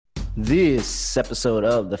This episode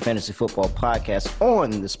of the Fantasy Football Podcast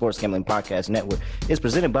on the Sports Gambling Podcast Network is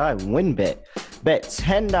presented by WynnBET. Bet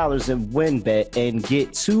 $10 in WynnBET and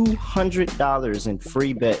get $200 in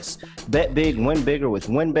free bets. Bet big, win bigger with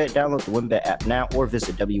WynnBET. Download the WynnBET app now or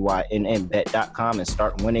visit wynnbet.com and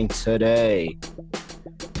start winning today.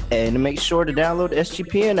 And make sure to download the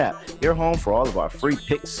SGPN app, your home for all of our free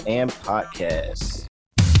picks and podcasts.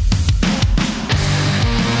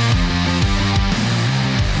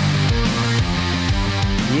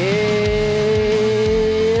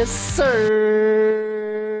 Yes, sir.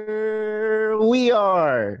 We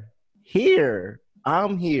are here.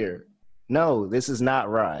 I'm here. No, this is not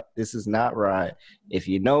right. This is not right. If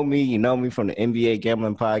you know me from the NBA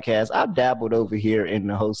Gambling Podcast. I've dabbled over here in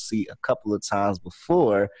the host seat a couple of times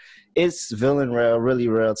before. It's Villain Rail, Really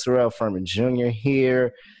Rail, Terrell Furman Jr.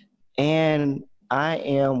 here. And I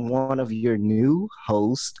am one of your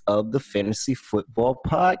hosts of the Fantasy Football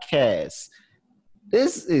Podcast.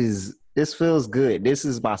 This feels good. This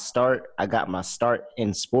is my start. I got my start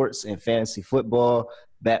in sports and fantasy football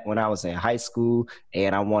back when I was in high school,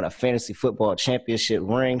 and I won a fantasy football championship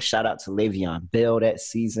ring. Shout out to Le'Veon Bell that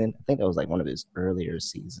season. I think that was like one of his earlier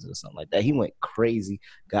seasons or something like that. He went crazy,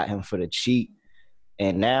 got him for the cheat.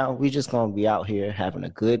 And now we just going to be out here having a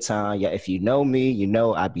good time. Yeah, if you know me, you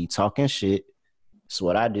know I be talking shit. It's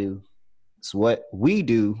what I do. It's what we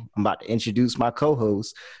do. I'm about to introduce my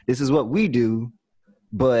co-host. This is what we do.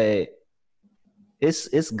 But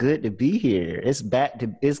it's good to be here. It's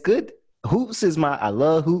good. Hoops is I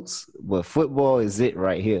love hoops, but football is it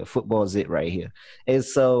right here. Football is it right here. And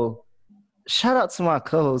so shout out to my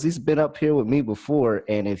co-host. He's been up here with me before.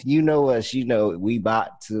 And if you know us, you know we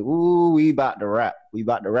about to rap. We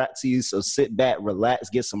about to rap to you. So sit back, relax,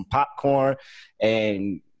 get some popcorn,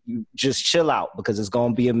 and you just chill out because it's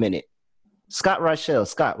gonna be a minute. Scott Rochelle.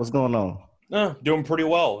 Scott, what's going on? Doing pretty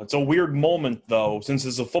well. It's a weird moment, though, since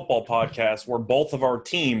it's a football podcast where both of our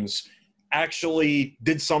teams actually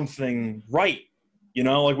did something right. You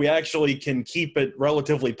know, like we actually can keep it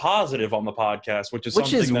relatively positive on the podcast, which is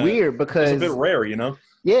weird because it's a bit rare, you know?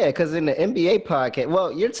 Yeah, because in the NBA podcast,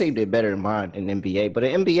 well, your team did better than mine in the NBA, but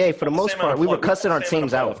in NBA, for the most part, we were cussing our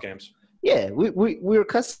teams out. Games. Yeah, we were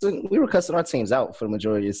cussing our teams out for the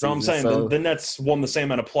majority of the season. No, I'm saying the Nets won the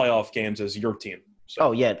same amount of playoff games as your team. So,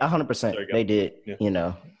 oh, yeah, 100%. They did. Yeah. You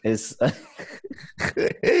know, it's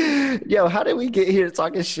yo, how did we get here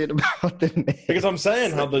talking shit about the Nets? Because I'm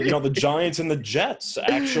saying how the Giants and the Jets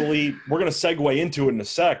actually, we're going to segue into it in a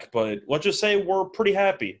sec, but let's just say we're pretty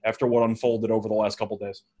happy after what unfolded over the last couple of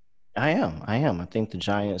days. I am. I think the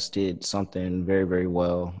Giants did something very, very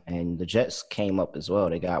well, and the Jets came up as well.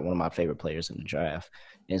 They got one of my favorite players in the draft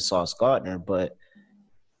in Sauce Gardner, but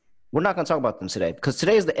we're not going to talk about them today because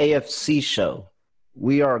today is the AFC show.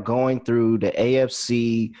 We are going through the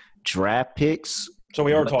AFC draft picks. So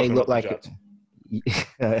we are talking about the Jets.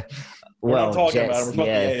 We're not talking Jets, about them. We're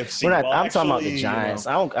talking the AFC. I'm talking about the Giants.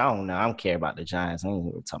 I don't know. I don't care about the Giants. I ain't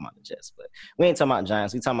even talking about the Jets. But we ain't talking about the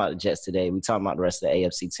Giants. We talking about the Jets today. We talking about the rest of the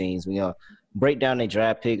AFC teams. We gonna break down their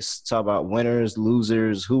draft picks, talk about winners,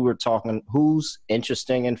 losers, who's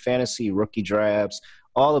interesting in fantasy, rookie drafts,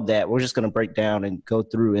 all of that. We're just gonna break down and go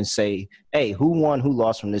through and say, hey, who won, who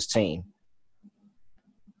lost from this team?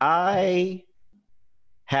 I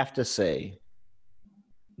have to say,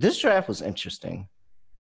 this draft was interesting.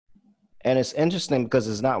 And it's interesting because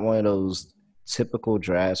it's not one of those typical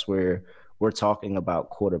drafts where we're talking about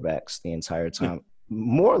quarterbacks the entire time.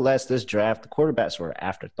 More or less, this draft, the quarterbacks were an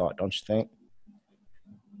afterthought, don't you think?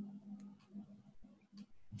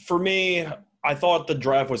 For me, I thought the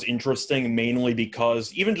draft was interesting mainly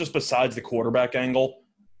because even just besides the quarterback angle,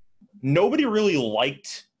 nobody really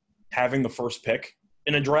liked having the first pick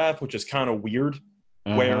in a draft, which is kind of weird,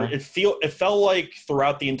 where it felt like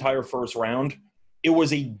throughout the entire first round, it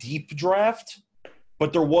was a deep draft,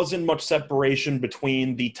 but there wasn't much separation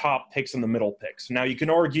between the top picks and the middle picks. Now, you can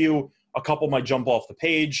argue a couple might jump off the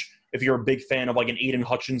page if you're a big fan of like an Aiden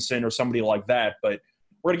Hutchinson or somebody like that, but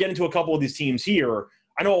we're going to get into a couple of these teams here.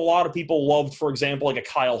 I know a lot of people loved, for example, like a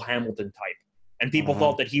Kyle Hamilton type, and people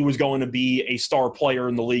thought that he was going to be a star player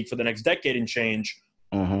in the league for the next decade and change.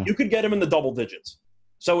 You could get him in the double digits.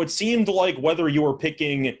 So it seemed like whether you were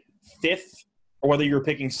picking 5th or whether you were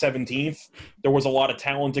picking 17th, there was a lot of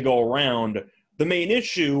talent to go around. The main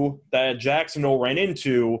issue that Jacksonville ran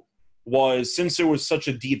into was since it was such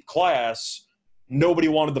a deep class, nobody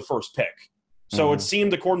wanted the first pick. So it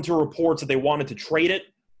seemed, according to reports, that they wanted to trade it.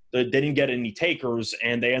 They didn't get any takers,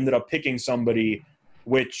 and they ended up picking somebody,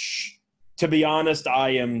 which, to be honest, I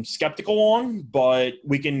am skeptical on, but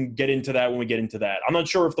we can get into that when we get into that. I'm not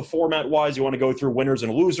sure if the format-wise you want to go through winners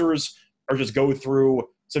and losers or just go through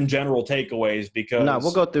some general takeaways because no,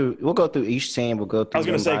 we'll go through each team. We'll go through. I was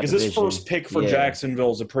going to say because this division. first pick for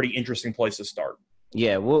Jacksonville is a pretty interesting place to start.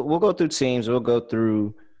 Yeah, we'll go through teams. We'll go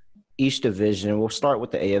through each division. We'll start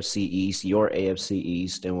with the AFC East, your AFC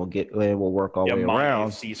East, and we'll work our way my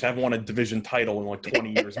around. AFC East. I haven't won a division title in like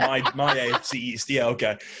 20 years. My AFC East. Yeah,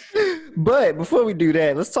 okay. But before we do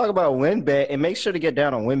that, let's talk about WynnBET, and make sure to get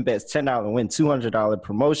down on WynnBET's $10 and win $200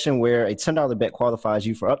 promotion, where a $10 bet qualifies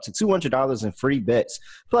you for up to $200 in free bets.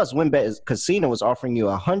 Plus, WynnBET Casino is offering you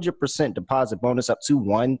a 100% deposit bonus up to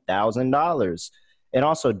 $1,000. And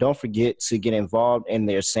also, don't forget to get involved in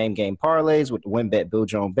their same-game parlays with the WynnBET Build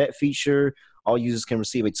Your Own Bet feature. All users can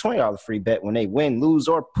receive a $20 free bet when they win, lose,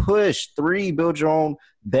 or push 3 Build Your Own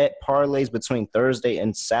Bet parlays between Thursday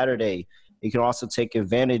and Saturday. You can also take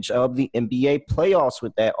advantage of the NBA playoffs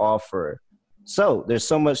with that offer. So there's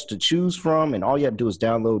so much to choose from, and all you have to do is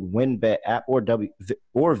download WynnBET app or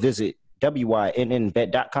visit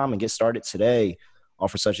wynnbet.com and get started today.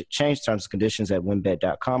 Offer subject to change, terms and conditions at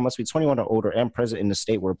wynnbet.com. Must be 21 or older and present in the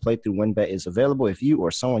state where playthrough WynnBET is available. If you or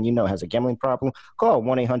someone you know has a gambling problem, call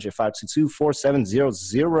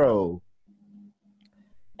 1-800-522-4700.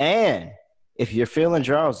 And if you're feeling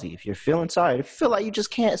drowsy, if you're feeling tired, if you feel like you just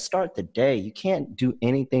can't start the day, you can't do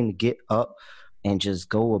anything to get up and just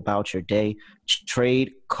go about your day,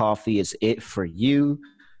 Trade Coffee is it for you.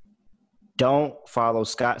 Don't follow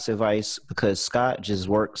Scott's advice because Scott just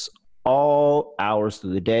works all hours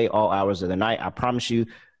through the day, all hours of the night. I promise you,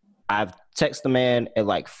 I've texted the man at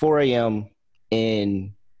like 4 a.m.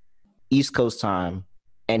 in East Coast time,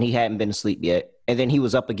 and he hadn't been asleep yet. And then he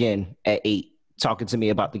was up again at 8 talking to me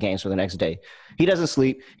about the games for the next day. He doesn't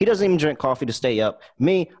sleep. He doesn't even drink coffee to stay up.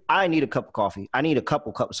 Me, I need a cup of coffee. I need a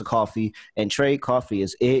couple cups of coffee, and Trade Coffee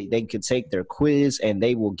is it. They can take their quiz, and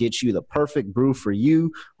they will get you the perfect brew for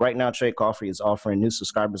you. Right now, Trade Coffee is offering new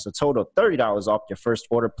subscribers a total of $30 off your first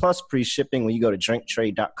order, plus free shipping when you go to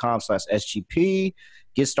drinktrade.com/SGP.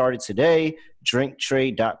 Get started today.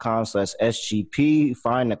 Drinktrade.com/SGP.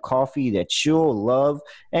 Find the coffee that you'll love.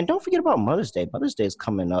 And don't forget about Mother's Day. Mother's Day is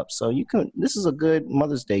coming up. So this is a good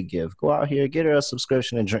Mother's Day gift. Go out here, get her a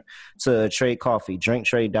subscription and drink to Trade Coffee.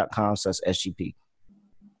 Drinktrade.com/SGP.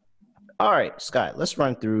 All right, Scott, let's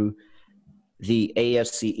run through the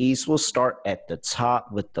AFC East. We'll start at the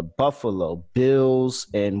top with the Buffalo Bills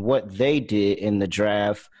and what they did in the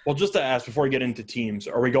draft. Well, just to ask before we get into teams,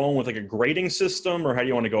 are we going with like a grading system, or how do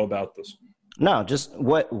you want to go about this? No, just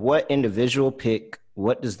what individual pick,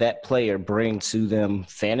 what does that player bring to them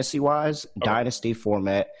fantasy-wise, dynasty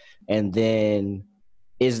format, and then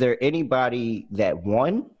is there anybody that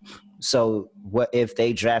won? So what if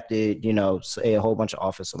they drafted, say a whole bunch of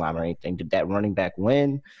offensive linemen or anything, did that running back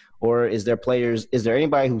win? Or is there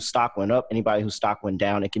anybody whose stock went up, anybody whose stock went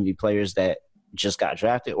down? It can be players that just got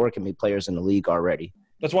drafted, or it can be players in the league already.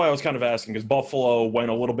 That's why I was kind of asking, because Buffalo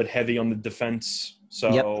went a little bit heavy on the defense.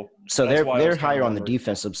 So, yep. So they're higher on the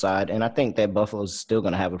defensive side, and I think that Buffalo's still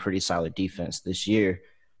going to have a pretty solid defense this year.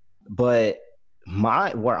 But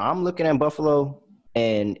where I'm looking at Buffalo,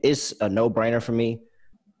 and it's a no-brainer for me,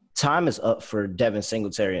 time is up for Devin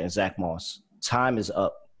Singletary and Zach Moss. Time is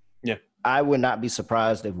up. Yeah. I would not be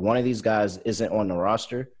surprised if one of these guys isn't on the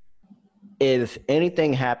roster. If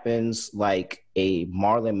anything happens like a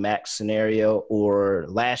Marlon Mack scenario, or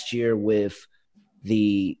last year with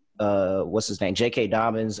the J.K.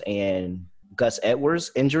 Dobbins and Gus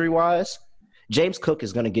Edwards injury-wise, James Cook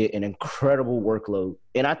is going to get an incredible workload.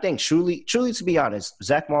 And I think truly to be honest,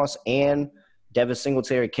 Zach Moss and Devin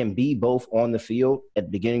Singletary can be both on the field at the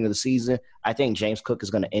beginning of the season. I think James Cook is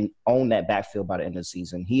going to own that backfield by the end of the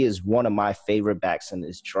season. He is one of my favorite backs in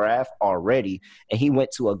this draft already, and he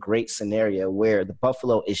went to a great scenario where the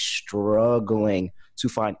Buffalo is struggling to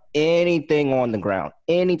find anything on the ground,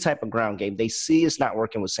 any type of ground game. They see it's not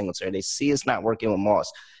working with Singletary. They see it's not working with Moss.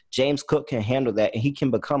 James Cook can handle that, and he can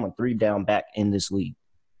become a 3-down back in this league.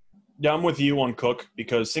 Yeah, I'm with you on Cook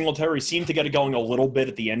because Singletary seemed to get it going a little bit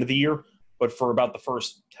at the end of the year. But for about the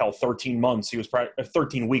first 13 months,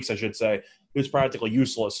 13 weeks, I should say, he was practically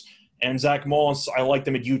useless. And Zach Moss, I liked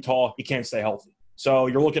him at Utah. He can't stay healthy. So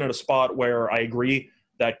you're looking at a spot where I agree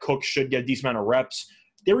that Cook should get a decent amount of reps.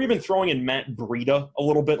 They were even throwing in Matt Breida a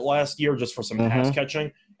little bit last year just for some pass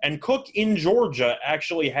catching. And Cook in Georgia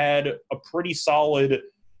actually had a pretty solid,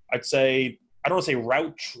 I'd say, I don't want to say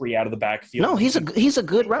route tree out of the backfield. No, he's a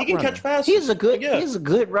good route runner. He can catch passes. He's a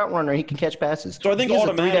good route runner. He can catch passes. So I think he's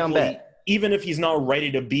automatically, even if he's not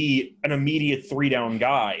ready to be an immediate 3-down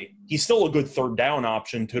guy, he's still a good 3rd-down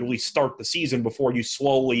option to at least start the season before you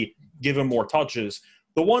slowly give him more touches.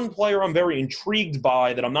 The one player I'm very intrigued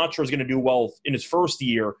by that I'm not sure is going to do well in his first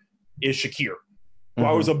year is Shakir, who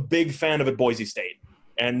I was a big fan of at Boise State.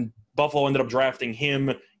 and Buffalo ended up drafting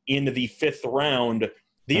him in the 5th round.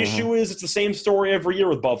 The issue is it's the same story every year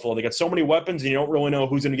with Buffalo. They got so many weapons, and you don't really know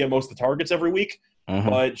who's going to get most of the targets every week.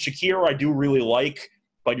 But Shakir, I do really like.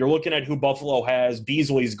 But you're looking at who Buffalo has.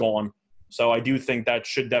 Beasley's gone. So I do think that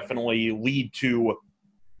should definitely lead to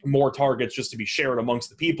more targets just to be shared amongst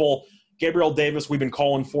the people. Gabriel Davis, we've been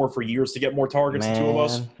calling for years to get more targets, the two of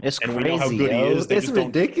us. It's and crazy, we know how good he is. It's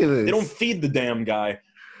ridiculous. They don't feed the damn guy.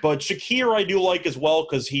 But Shakir I do like as well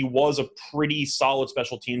because he was a pretty solid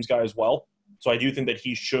special teams guy as well. So I do think that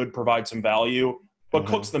he should provide some value. But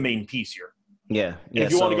Cook's the main piece here. Yeah. And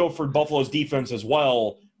if you want to go for Buffalo's defense as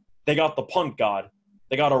well, they got the punt god.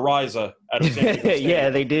 They got Ariza out of San Diego State. Yeah,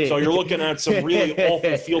 they did. So you're looking at some really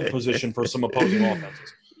awful field position for some opposing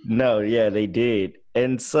offenses. No, yeah, they did.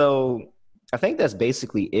 And so I think that's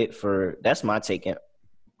basically it that's my take.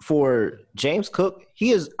 For James Cook,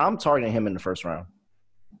 I'm targeting him in the first round.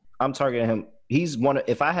 I'm targeting him.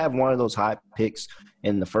 If I have one of those high picks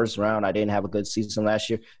in the first round, I didn't have a good season last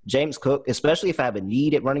year. James Cook, especially if I have a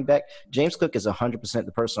need at running back, James Cook is 100%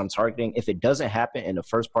 the person I'm targeting. If it doesn't happen in the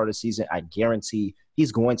first part of the season, I guarantee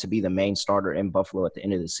he's going to be the main starter in Buffalo at the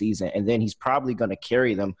end of the season. And then he's probably going to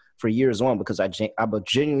carry them for years on because I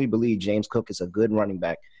genuinely believe James Cook is a good running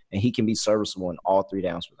back and he can be serviceable in all 3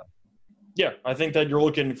 downs for them. Yeah, I think that you're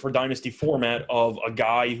looking for dynasty format of a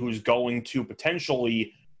guy who's going to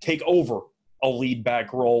potentially take over a lead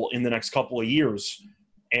back role in the next couple of years.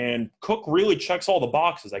 And Cook really checks all the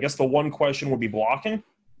boxes. I guess the one question would be blocking.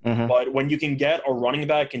 But when you can get a running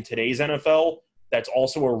back in today's NFL that's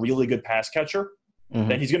also a really good pass catcher,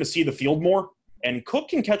 then he's going to see the field more. And Cook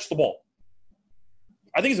can catch the ball.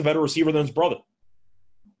 I think he's a better receiver than his brother.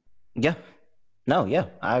 Yeah. No, yeah,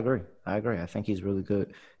 I agree. I think he's really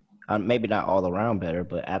good. Maybe not all around better,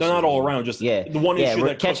 but absolutely. They're not all around. Just the one issue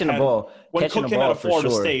that catching Cook the ball. When Cook came out of Florida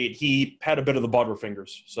sure. State, he had a bit of the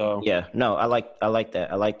butterfingers. So yeah, no, I like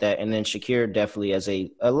that. And then Shakir definitely as a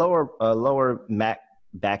lower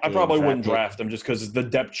back. I probably wouldn't draft him just because the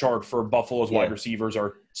depth chart for Buffalo's wide receivers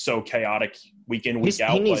are so chaotic week in, week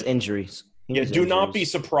out. He needs injuries. Do not be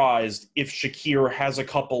surprised if Shakir has a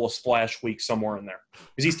couple of splash weeks somewhere in there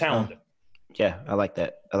because he's talented. Yeah, I like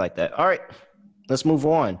that. All right, let's move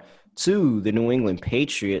on to the New England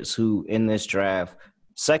Patriots, who in this draft,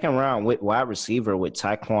 2nd round with wide receiver with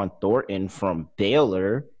Tyquan Thornton from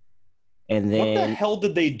Baylor. And then what the hell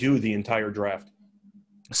did they do the entire draft?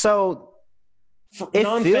 So for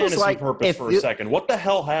non-fantasy purpose for a second, what the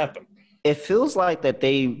hell happened? It feels like that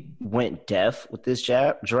they went deaf with this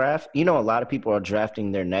draft. You know, a lot of people are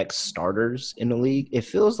drafting their next starters in the league. It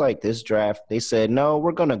feels like this draft, they said, no,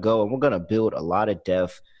 we're going to go and we're going to build a lot of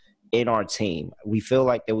depth in our team. We feel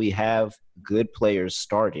like that we have good players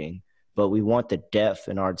starting, but we want the depth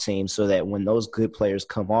in our team so that when those good players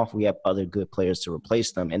come off, we have other good players to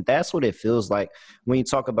replace them. And that's what it feels like when you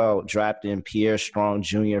talk about drafting Pierre Strong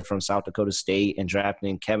Jr. from South Dakota State and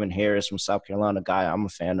drafting Kevin Harris from South Carolina, a guy I'm a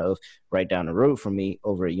fan of right down the road from me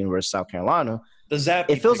over at University of South Carolina.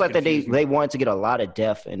 It feels like that they wanted to get a lot of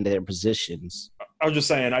depth in their positions. I was just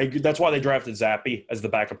saying, that's why they drafted Zappe as the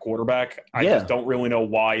backup quarterback. I just don't really know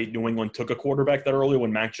why New England took a quarterback that early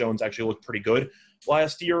when Mac Jones actually looked pretty good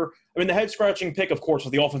last year. I mean, the head-scratching pick, of course,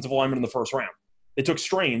 was the offensive lineman in the 1st round. They took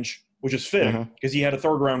Strange, which is fitting because he had a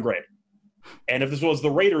 3rd-round grade. And if this was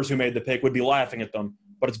the Raiders who made the pick, we'd be laughing at them.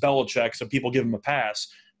 But it's Belichick, so people give him a pass.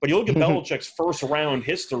 But you look at Belichick's 1st-round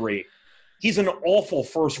history, he's an awful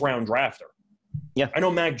 1st-round drafter. Yeah, I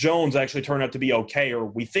know Mac Jones actually turned out to be okay, or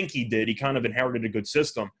we think he did. He kind of inherited a good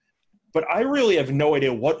system. But I really have no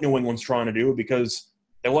idea what New England's trying to do because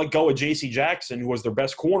they let go of J.C. Jackson, who was their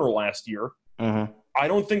best corner last year. I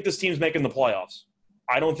don't think this team's making the playoffs.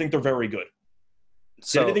 I don't think they're very good.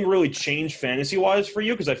 Did anything really change fantasy-wise for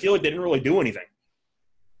you? Because I feel like they didn't really do anything.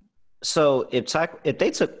 So if they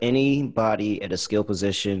took anybody at a skill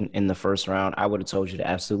position in the 1st round, I would have told you to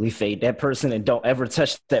absolutely fade that person and don't ever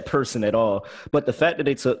touch that person at all. But the fact that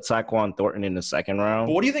they took Tyquan Thornton in the 2nd round.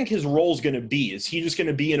 But what do you think his role is going to be? Is he just going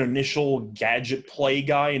to be an initial gadget play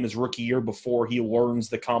guy in his rookie year before he learns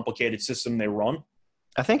the complicated system they run?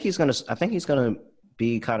 I think he's gonna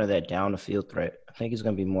be kind of that down the field threat. I think he's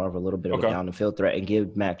going to be more of a little bit of a down the field threat and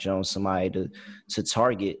give Mac Jones somebody to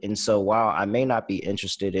target. And so while I may not be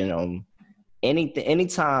interested in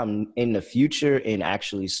anytime in the future in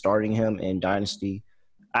actually starting him in Dynasty,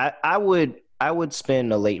 I would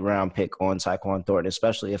spend a late round pick on Tyquan Thornton,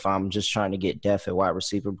 especially if I'm just trying to get depth at wide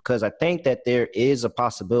receiver, because I think that there is a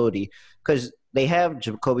possibility because they have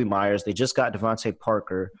Jacoby Myers. They just got Devontae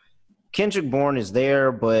Parker. Kendrick Bourne is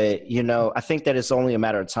there, but, I think that it's only a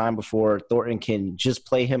matter of time before Thornton can just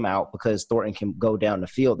play him out because Thornton can go down the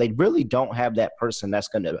field. They really don't have that person that's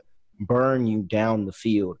going to burn you down the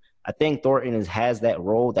field. I think Thornton has that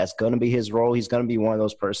role. That's going to be his role. He's going to be one of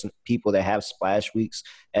those people that have splash weeks,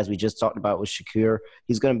 as we just talked about with Shakir.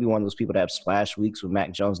 He's going to be one of those people that have splash weeks with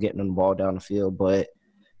Mac Jones getting the ball down the field. But,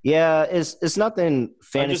 yeah, it's nothing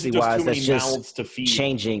fantasy-wise that's just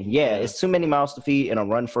changing. Yeah, it's too many mouths to feed in a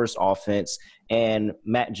run-first offense. And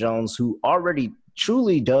Mac Jones, who already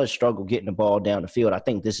truly does struggle getting the ball down the field, I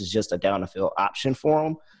think this is just a down-the-field option for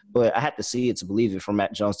him. But I have to see it to believe it for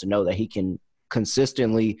Mac Jones to know that he can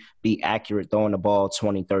consistently be accurate throwing the ball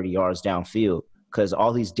 20, 30 yards downfield, because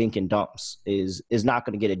all these dink and dumps is not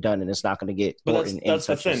going to get it done, and it's not going to get Thornton. That's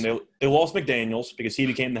the thing. They lost McDaniels because he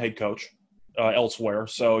became the head coach elsewhere.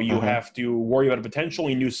 So you have to worry about a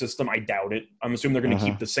potentially new system. I doubt it. I'm assuming they're going to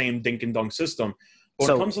keep the same dink and dunk system. But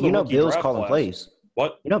when it comes to the rookie Bill's draft calling plays.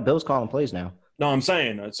 What? Bill's calling plays now. No, I'm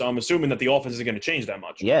saying. So I'm assuming that the offense isn't going to change that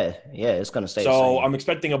much. Yeah, it's going to stay the So same. I'm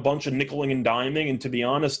expecting a bunch of nickeling and diming. And to be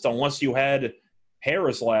honest, unless you had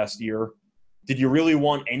Harris last year, did you really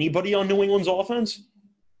want anybody on New England's offense?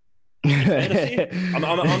 I'm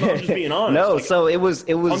just being honest. No, so it was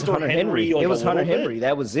Hunter Henry. Like it was Hunter Henry.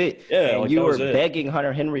 That was it. Yeah, and you were begging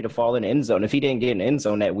Hunter Henry to fall in the end zone. If he didn't get in the end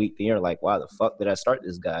zone that week, then you're like, why the fuck did I start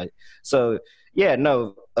this guy? So yeah,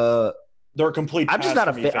 no. They're a complete. I'm just not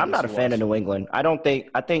a fan. I'm not a fan of New England. I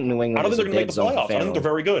think New England. I don't think they're going to make the playoffs. I think they're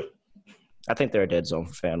very good. I think they're a dead zone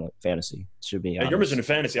for fantasy. Should be. You're mentioning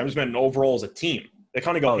fantasy. I'm just mentioning overall as a team. They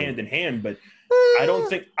kind of go hand in hand, but I don't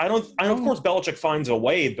think. Of course, Belichick finds a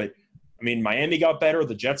way, but I mean, Miami got better.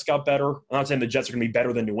 The Jets got better. I'm not saying the Jets are going to be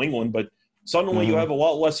better than New England, but suddenly you have a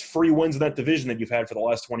lot less free wins in that division that you've had for the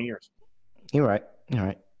last 20 years. You're right.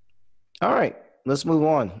 All right. Let's move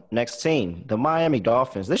on. Next team, the Miami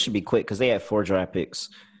Dolphins. This should be quick because they had 4 draft picks.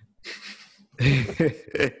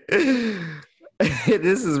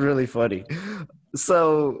 This is really funny.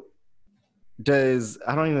 So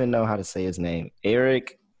I don't even know how to say his name.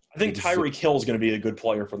 Eric. I think Tyreek Hill is going to be a good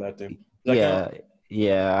player for that team.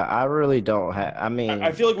 Yeah, I really don't have. I mean,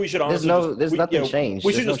 I feel like we should honestly. There's nothing changed.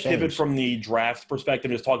 We should just pivot from the draft perspective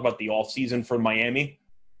and just talk about the offseason for Miami.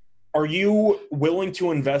 Are you willing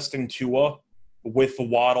to invest in Tua with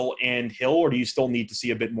Waddle and Hill, or do you still need to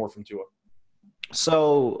see a bit more from Tua?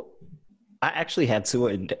 So I actually had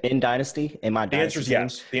Tua in Dynasty in my Dynasty. The answer is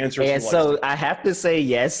yes. The answer is yes. And so I have to say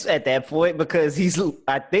yes at that point because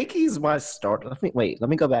I think he's my starter. Let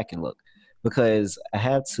me go back and look because I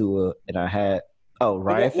had Tua and I had. Oh,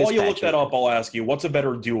 Ryan Fitzpatrick. While you look that up, I'll ask you, what's a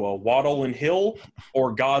better duo, Waddle and Hill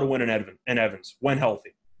or Godwin and Evans when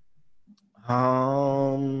healthy?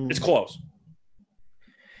 It's close.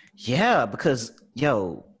 Yeah, because,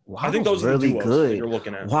 Waddle's I think those are really the duos good. that you're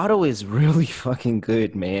looking at. Waddle is really fucking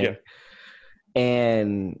good, man. Yeah.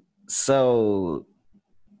 And so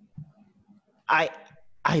I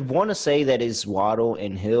want to say that it's Waddle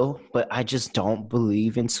and Hill, but I just don't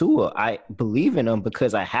believe in Tua. I believe in him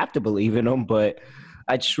because I have to believe in him, but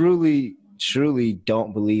I truly, truly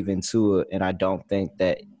don't believe in Tua, and I don't think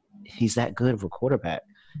that he's that good of a quarterback.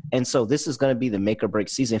 And so this is going to be the make or break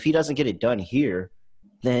season. If he doesn't get it done here,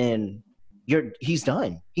 then he's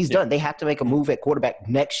done. He's done. They have to make a move at quarterback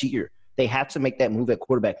next year. They have to make that move at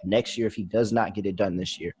quarterback next year if he does not get it done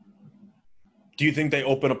this year. Do you think they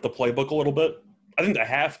open up the playbook a little bit? I think they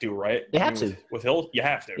have to, right? They have to. With Hill, you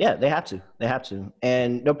have to. Yeah, they have to. They have to.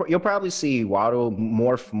 And you'll probably see Waddle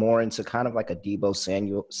morph more into kind of like a Deebo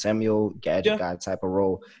Samuel gadget guy type of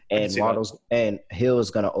role. And and Hill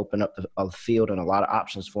is going to open up a field and a lot of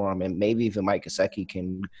options for him. And maybe even Mike Gesicki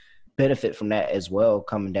can benefit from that as well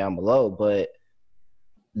coming down below. But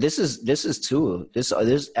this is Tua.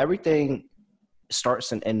 This everything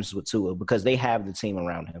starts and ends with Tua because they have the team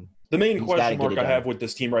around him. The main question mark I have with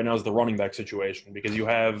this team right now is the running back situation because you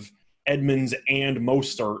have Edmonds and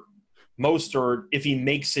Mostert. Mostert, if he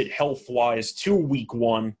makes it health-wise to week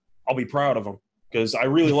 1, I'll be proud of him because I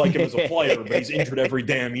really like him as a player, but he's injured every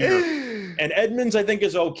damn year. And Edmonds, I think,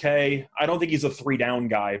 is okay. I don't think he's a 3-down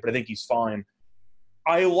guy, but I think he's fine.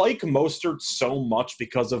 I like Mostert so much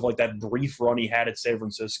because of like that brief run he had at San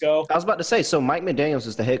Francisco. I was about to say, so Mike McDaniels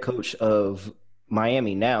is the head coach of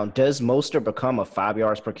Miami now. Does Mostert become a 5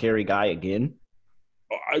 yards per carry guy again?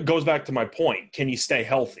 It goes back to my point. Can he stay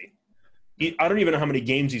healthy? I don't even know how many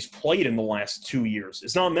games he's played in the last 2 years.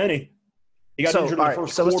 It's not many. He got injured in the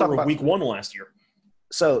first quarter of week 1 last year.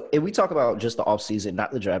 So if we talk about just the offseason,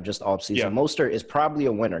 not the draft, just the offseason, Mostert is probably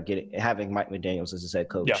a winner having Mike McDaniels as his head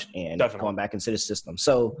coach and going back into the system.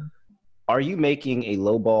 So are you making a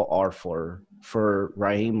low ball offer for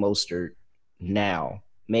Raheem Mostert now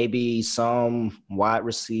maybe some wide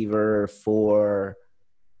receiver for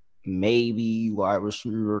maybe wide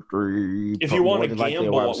receiver 3. If you want to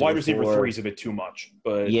gamble, wide receiver 3 4. is a bit too much.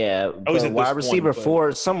 But Yeah, at least but at wide this receiver point,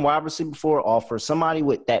 4, some wide receiver 4 offer somebody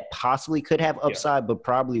with that possibly could have upside, but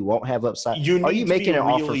probably won't have upside. Are you making an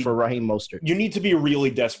offer for Raheem Mostert? You need to be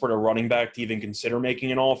really desperate at running back to even consider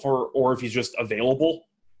making an offer, or if he's just available.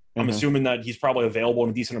 I'm assuming that he's probably available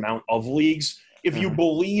in a decent amount of leagues. If you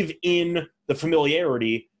believe in the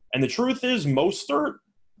familiarity, and the truth is Mostert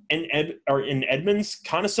and Edmonds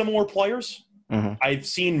kind of similar players. I've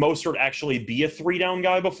seen Mostert actually be a 3-down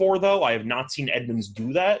guy before, though. I have not seen Edmonds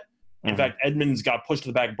do that. In fact, Edmonds got pushed to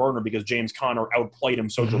the back burner because James Conner outplayed him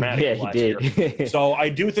so dramatically last year. So I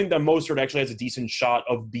do think that Mostert actually has a decent shot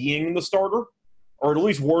of being the starter, or at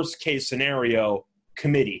least worst case scenario,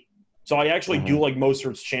 committee. So I actually do like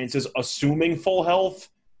Mostert's chances, assuming full health.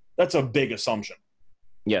 That's a big assumption.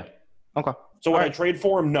 Yeah. Okay. So would I trade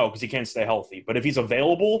for him? No, because he can't stay healthy. But if he's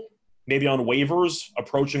available, maybe on waivers,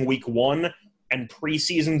 approaching week 1, and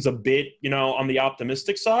preseason's a bit, on the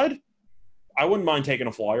optimistic side, I wouldn't mind taking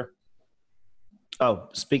a flyer. Oh,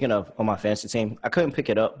 speaking of on my fantasy team, I couldn't pick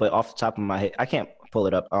it up, but off the top of my head, I can't pull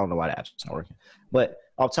it up. I don't know why the app's not working. But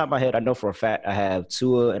off the top of my head, I know for a fact I have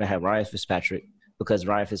Tua and I have Ryan Fitzpatrick because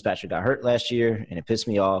Ryan Fitzpatrick got hurt last year and it pissed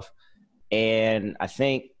me off. And I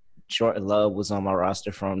think Jordan Love was on my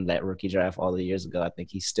roster from that rookie draft all the years ago. I think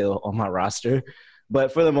he's still on my roster.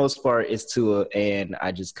 But for the most part, it's Tua, and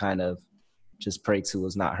I just kind of just pray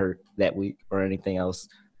Tua's not hurt that week or anything else.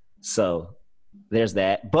 So there's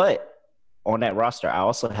that. But on that roster, I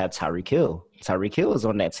also have Tyreek Hill. Tyreek Hill is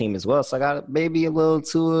on that team as well. So I got maybe a little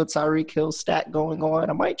Tua Tyreek Hill stack going on.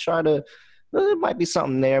 I might try to – there might be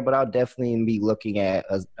something there, but I'll definitely be looking at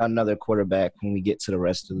another quarterback when we get to the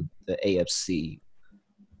rest of the AFC.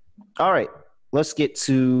 All right, let's get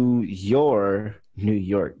to your New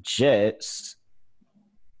York Jets.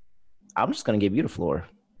 I'm just going to give you the floor.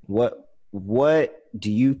 What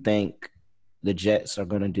do you think the Jets are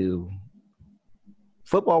going to do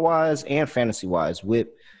football-wise and fantasy-wise with,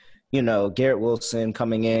 Garrett Wilson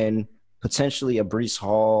coming in, potentially a Breece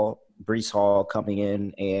Hall coming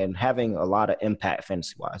in and having a lot of impact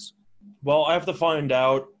fantasy-wise? Well, I have to find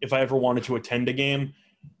out if I ever wanted to attend a game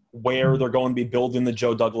where they're going to be building the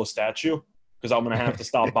Joe Douglas statue, because I'm going to have to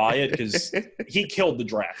stop by it because he killed the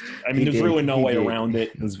draft. I mean, there's really no way around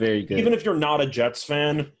it. It was very good. Even if you're not a Jets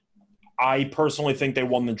fan, I personally think they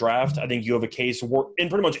won the draft. I think you have a case where in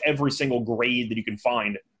pretty much every single grade that you can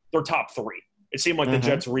find, they're top 3. It seemed like the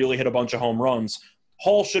Jets really hit a bunch of home runs.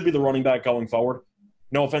 Hall should be the running back going forward.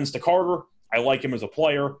 No offense to Carter. I like him as a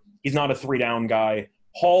player. He's not a 3-down guy.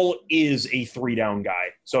 Hall is a 3-down guy.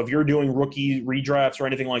 So if you're doing rookie redrafts or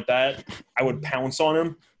anything like that, I would pounce on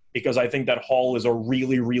him because I think that Hall is a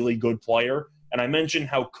really, really good player. And I mentioned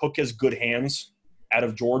how Cook has good hands out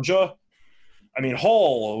of Georgia. I mean,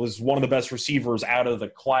 Hall was one of the best receivers out of the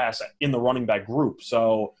class in the running back group.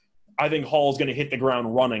 So I think Hall is going to hit the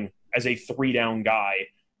ground running as a 3-down guy.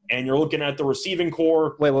 And you're looking at the receiving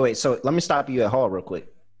core. Wait. So let me stop you at Hall real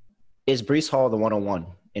quick. Is Breece Hall the 101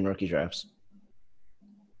 in rookie drafts?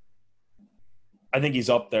 I think he's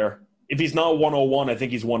up there. If he's not 101, I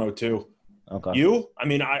think he's 102. Okay. You? I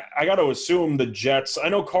mean, I got to assume the Jets – I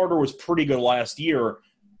know Carter was pretty good last year.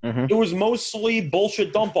 It was mostly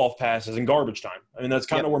bullshit dump-off passes and garbage time. I mean, that's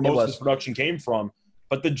kind of where most of his production came from.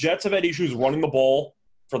 But the Jets have had issues running the ball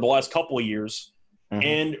for the last couple of years.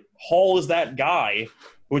 And Hall is that guy,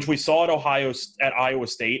 which we saw at Iowa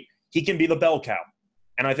State. He can be the bell cow.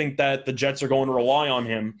 And I think that the Jets are going to rely on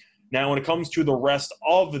him. Now, when it comes to the rest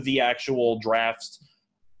of the actual drafts,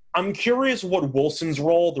 I'm curious what Wilson's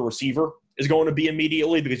role, the receiver, is going to be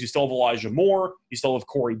immediately because you still have Elijah Moore. You still have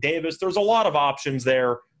Corey Davis. There's a lot of options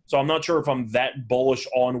there. So I'm not sure if I'm that bullish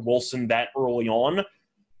on Wilson that early on.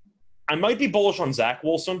 I might be bullish on Zach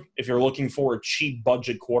Wilson if you're looking for a cheap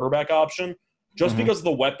budget quarterback option, just because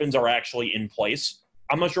the weapons are actually in place.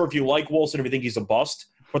 I'm not sure if you like Wilson, if you think he's a bust,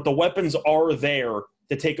 but the weapons are there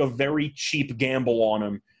to take a very cheap gamble on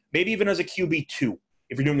him. Maybe even as a QB2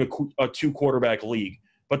 if you're doing a 2-quarterback league.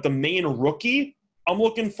 But the main rookie I'm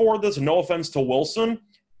looking for this, no offense to Wilson,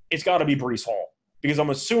 it's got to be Breece Hall because I'm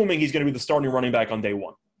assuming he's going to be the starting running back on day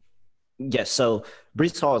 1. Yes, so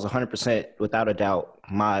Breece Hall is 100% without a doubt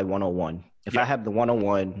my 101. If I have the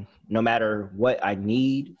 101, no matter what I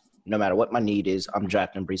need, no matter what my need is, I'm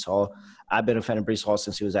drafting Breece Hall. I've been a fan of Breece Hall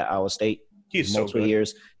since he was at Iowa State. He's multiple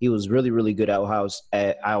years. He was really, really good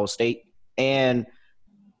at Iowa State. And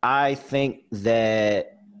I think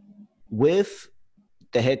that with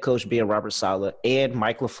the head coach being Robert Saleh and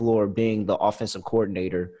Mike LaFleur being the offensive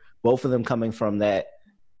coordinator, both of them coming from that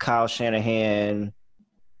Kyle Shanahan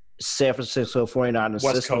San Francisco 49ers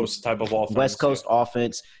West system, Coast type of offense. West Coast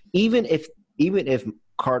offense. Even if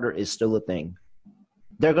Carter is still a thing,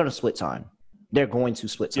 they're going to split time. They're going to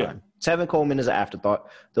split time. Yeah. Tevin Coleman is an afterthought.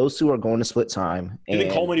 Those two are going to split time. Do you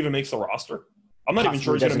think Coleman even makes the roster? I'm not even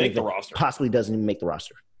sure he's going to make the roster. Possibly doesn't even make the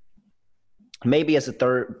roster. Maybe as a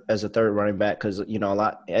third running back, because a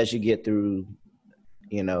lot as you get through,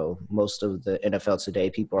 most of the NFL today,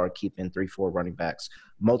 people are keeping 3-4 running backs,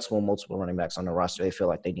 multiple running backs on the roster. They feel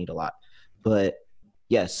like they need a lot. But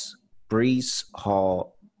yes, Breece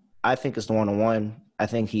Hall, I think is the 1-on-1. I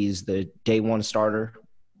think he's the day one starter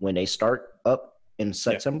when they start up in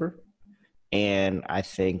September. Yeah. And I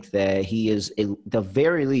think that he is, at the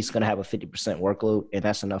very least, going to have a 50% workload, and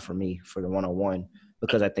that's enough for me for the 1-on-1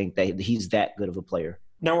 because I think that he's that good of a player.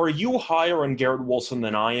 Now, are you higher on Garrett Wilson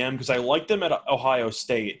than I am? Because I liked him at Ohio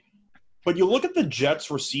State. But you look at the Jets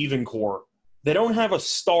receiving core, they don't have a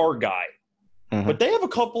star guy. Mm-hmm. But they have a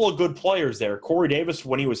couple of good players there. Corey Davis,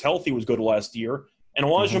 when he was healthy, was good last year. And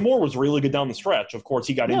Elijah Moore was really good down the stretch. Of course,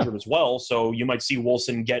 he got injured as well, so you might see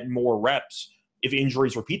Wilson get more reps if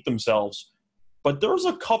injuries repeat themselves. But there's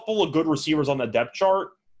a couple of good receivers on the depth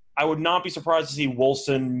chart. I would not be surprised to see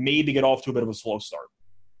Wilson maybe get off to a bit of a slow start.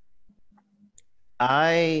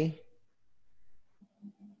 I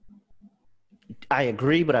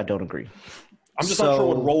agree, but I don't agree. I'm just not sure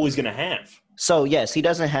what role he's going to have. So, yes, he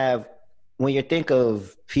doesn't have – when you think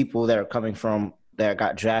of people that are coming from – that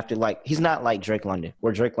got drafted, like he's not like Drake London,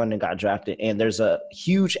 where Drake London got drafted, and there's a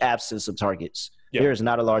huge absence of targets. Yeah. There is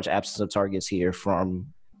not a large absence of targets here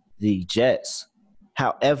from the Jets.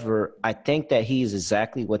 However, I think that he's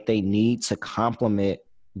exactly what they need to complement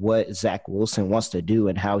what Zach Wilson wants to do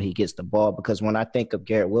and how he gets the ball. Because when I think of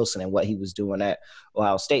Garrett Wilson and what he was doing at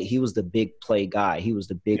Ohio State, he was the big play guy. He was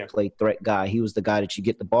the big play threat guy. He was the guy that you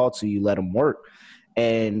get the ball to, you let him work.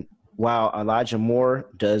 And while Elijah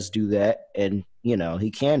Moore does do that, and he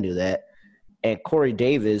can do that. And Corey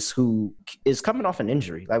Davis, who is coming off an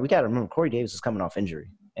injury. Like, we got to remember, Corey Davis is coming off injury.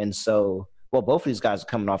 And so, both of these guys are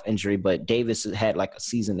coming off injury, but Davis had like a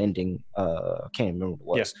season-ending I can't remember what it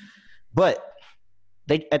was. Yes. But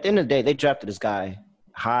at the end of the day, they drafted this guy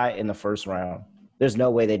high in the first round. There's no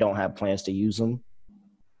way they don't have plans to use him.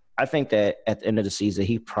 I think that at the end of the season,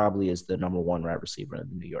 he probably is the number one wide receiver in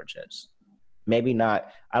the New York Jets. Maybe not.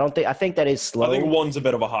 I think that is slow. I think one's a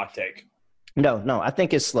bit of a hot take. No, I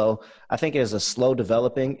think it's slow. I think it is a slow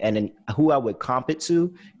developing, and then who I would comp it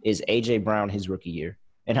to is A.J. Brown his rookie year,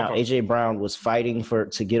 and how A.J. Brown was fighting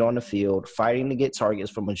to get on the field, fighting to get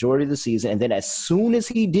targets for majority of the season, and then as soon as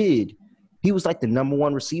he did, he was like the number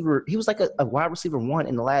one receiver. He was like a wide receiver one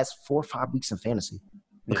in the last 4 or 5 weeks in fantasy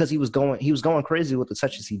because he was going crazy with the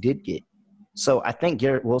touches he did get. So I think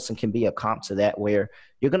Garrett Wilson can be a comp to that, where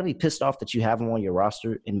you're going to be pissed off that you have him on your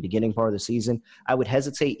roster in the beginning part of the season. I would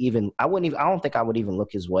hesitate I don't think I would even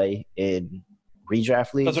look his way in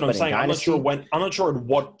redraft leagues. That's what I'm saying. I'm not sure at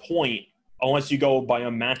what point, unless you go by a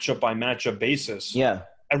matchup basis. Yeah.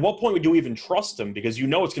 At what point would you even trust him? Because it's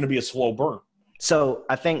going to be a slow burn. So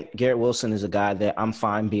I think Garrett Wilson is a guy that I'm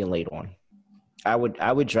fine being late on. I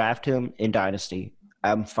would draft him in Dynasty.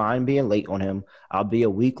 I'm fine being late on him. I'll be a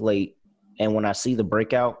week late. And when I see the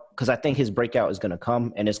breakout, because I think his breakout is going to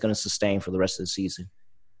come and it's going to sustain for the rest of the season.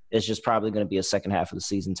 It's just probably going to be a second half of the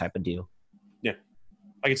season type of deal. Yeah,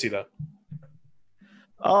 I can see that.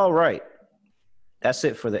 All right. That's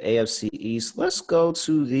it for the AFC East. Let's go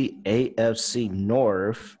to the AFC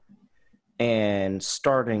North. And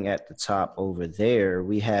starting at the top over there,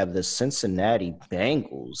 we have the Cincinnati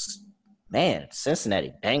Bengals. Man,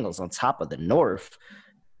 Cincinnati Bengals on top of the North.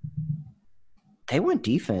 They went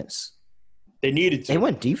defense. They needed to. They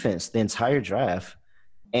went defense the entire draft.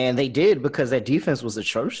 And they did because that defense was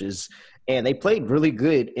atrocious. And they played really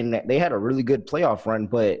good, and they had a really good playoff run.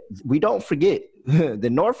 But we don't forget, the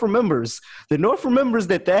North remembers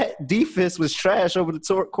that defense was trash over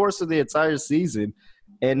the course of the entire season.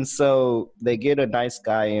 And so they get a nice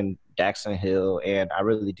guy in Daxton Hill, and I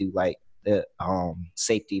really do like the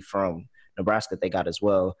safety from Nebraska they got as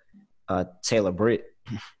well, Taylor Britt.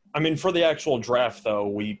 I mean, for the actual draft,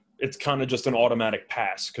 though, it's kind of just an automatic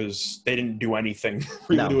pass because they didn't do anything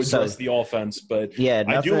really to address the offense. But yeah,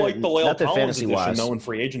 I do like the La'el Collins addition, though, in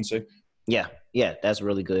free agency. Yeah, that's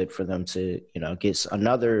really good for them to, get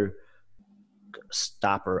another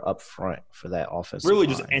stopper up front for that offense. Really,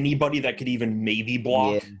 just anybody that could even maybe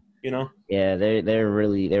block. Yeah, they're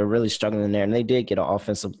really struggling there, and they did get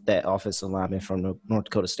that offensive lineman from North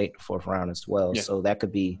Dakota State in the 4th round as well. Yeah. So that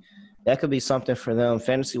could be something for them.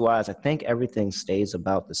 Fantasy-wise, I think everything stays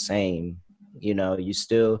about the same. You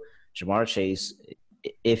still – Ja'Marr Chase,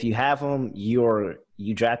 if you have him, you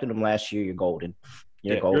drafted him last year, you're golden.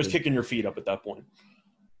 You're You're golden. just kicking your feet up at that point.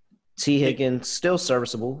 T. Higgins, still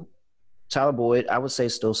serviceable. Tyler Boyd, I would say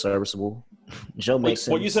still serviceable. Joe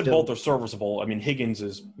Mixon. Well, you said still, both are serviceable. I mean, Higgins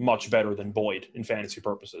is much better than Boyd in fantasy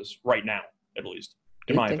purposes right now, at least,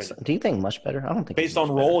 in my opinion. Do you think much better? I don't think Based on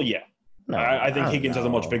role, yeah. No, I think Higgins has a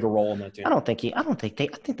much bigger role in that team. I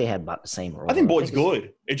think they had about the same role. I think Boyd's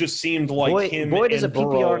good. It just seemed like Boyd is a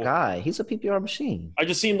Burrow, PPR guy. He's a PPR machine. I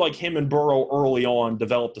just seemed like him and Burrow early on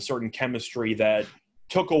developed a certain chemistry that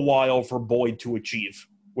took a while for Boyd to achieve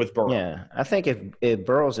with Burrow. Yeah, I think if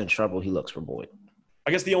Burrow's in trouble, he looks for Boyd.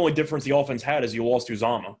 I guess the only difference the offense had is you lost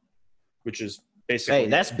Uzama, which is basically. Hey,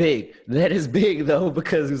 that's big. That is big though,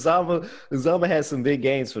 because Uzama has some big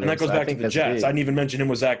games for them. And that goes back to the Jets. Big. I didn't even mention him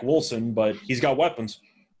with Zach Wilson, but he's got weapons.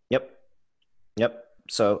 Yep.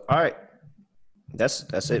 So, all right. That's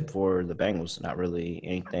it for the Bengals. Not really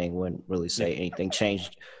anything. Wouldn't really say anything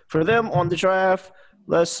changed for them on the draft.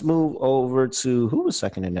 Let's move over to who was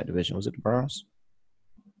second in that division? Was it the Browns?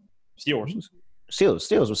 Steelers.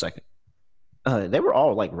 Steelers were second. They were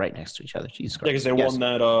all like right next to each other. Jesus Christ. Yeah, because they won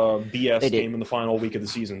that BS They did. game in the final week of the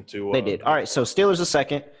season too. They did. All right, so Steelers are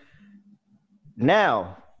second.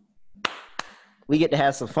 Now we get to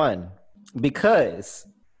have some fun because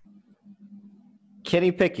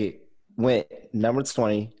Kenny Pickett went number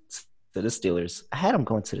 20 to the Steelers. I had him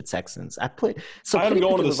going to the Texans. I had him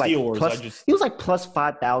going to the Steelers. He was like plus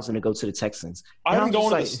 5,000 to go to the Texans. I had him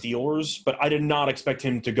going to the Steelers, but I did not expect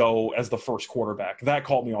him to go as the first quarterback. That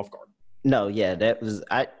caught me off guard. No, yeah, that was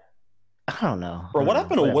I don't know. Bro, what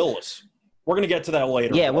happened to Willis? We're gonna get to that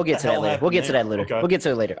later. Yeah, we'll get to that later. Okay. We'll get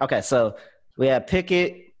to it later. Okay, so we have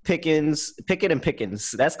Pickett, Pickens.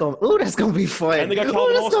 That's gonna be fun. And they got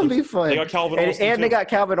Calvin Austin. That's gonna be fun. They got Calvin Austin and too. they got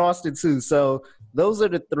Calvin Austin too. So those are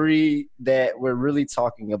the three that we're really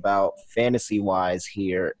talking about fantasy wise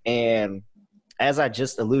here. And as I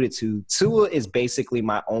just alluded to, Tua is basically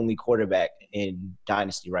my only quarterback in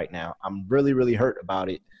Dynasty right now. I'm really, really hurt about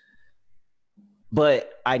it.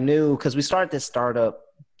 But I knew because we started this startup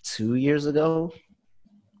 2 years ago.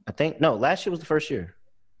 I think last year was the first year.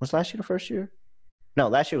 Was last year the first year? No,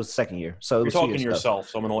 last year was the second year. So you're talking to yourself.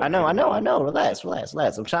 So I'm gonna. I know. Relax.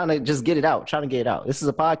 I'm trying to just get it out. This is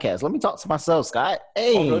a podcast. Let me talk to myself, Scott.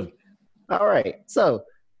 Hey. All right. So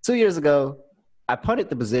 2 years ago, I punted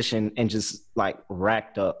the position and just like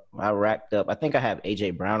racked up. I think I have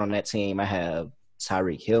AJ Brown on that team. I have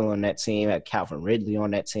Tyreek Hill on that team. I had Calvin Ridley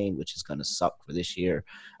on that team, which is going to suck for this year.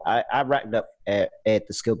 I racked up at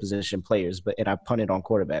the skill position players, and I punted on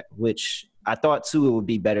quarterback, which I thought Tua would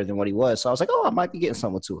be better than what he was. So I was like, I might be getting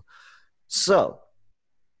something with Tua. So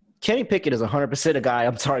Kenny Pickett is 100% a guy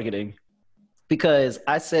I'm targeting because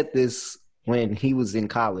I said this when he was in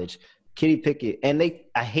college. Kenny Pickett, and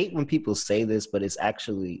I hate when people say this, but it's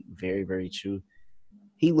actually very, very true.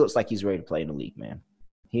 He looks like he's ready to play in the league, man.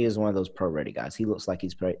 He is one of those pro-ready guys. He looks like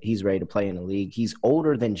he's ready to play in the league. He's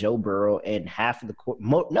older than Joe Burrow and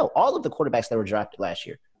all of the quarterbacks that were drafted last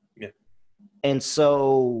year. Yeah. And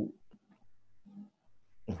so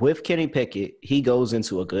with Kenny Pickett, he goes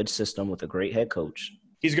into a good system with a great head coach.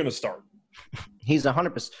 He's going to start. He's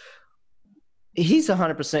 100%. He's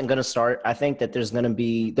 100% going to start. I think that they're going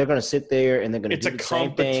to sit there and they're going to do the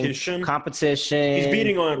same thing. It's a competition. He's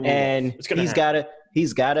beating on and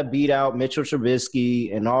he's got to beat out Mitchell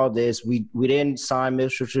Trubisky and all this. We didn't sign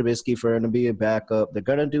Mitchell Trubisky for him to be a backup. They're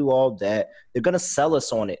going to do all that. They're going to sell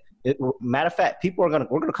us on it. Matter of fact, we're going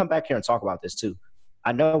to come back here and talk about this too.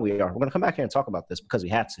 I know we are. We're going to come back here and talk about this because we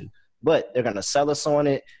have to. But they're going to sell us on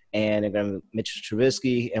it, and they're going to Mitchell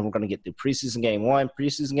Trubisky, and we're going to get through preseason game 1,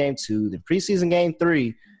 preseason game 2, then preseason game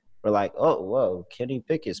 3. We're like, oh, whoa, Kenny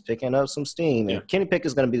Pickett's picking up some steam, and Kenny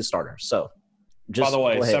Pickett's going to be the starter. So, by the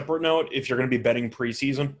way, separate note, if you're going to be betting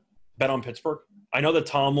preseason, bet on Pittsburgh. I know that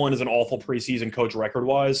Tomlin is an awful preseason coach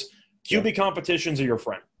record-wise. QB competitions are your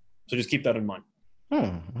friend, so just keep that in mind.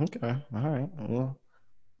 Okay. All right. Well,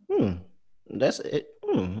 that's it.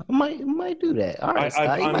 I might do that. All right,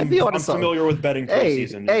 I'm familiar with betting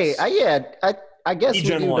preseason. I guess we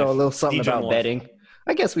do know a little something about betting.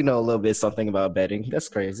 I guess we know a little bit something about betting. That's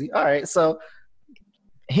crazy. All right, so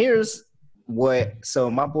here's what.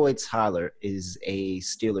 So my boy Tyler is a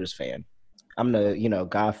Steelers fan. I'm the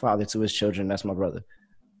godfather to his children. That's my brother.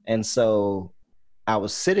 And so I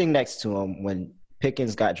was sitting next to him when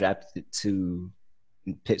Pickens got drafted to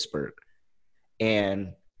Pittsburgh,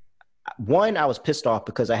 and I was pissed off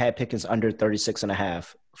because I had Pickens under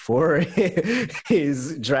 36.5 for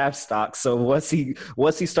his draft stock. So once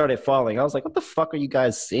he started falling, I was like, what the fuck are you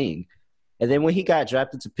guys seeing? And then when he got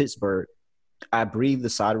drafted to Pittsburgh, I breathed a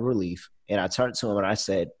sigh of relief, and I turned to him and I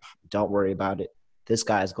said, don't worry about it. This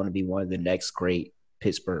guy is going to be one of the next great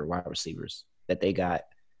Pittsburgh wide receivers. that they got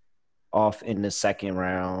off in the second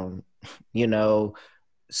round, you know,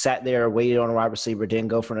 sat there, waited on a wide receiver, didn't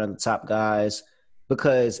go for none of the top guys.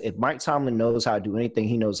 Because if Mike Tomlin knows how to do anything,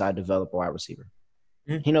 he knows how to develop a wide receiver.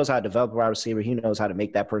 Mm-hmm. He knows how to develop a wide receiver. He knows how to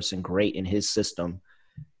make that person great in his system.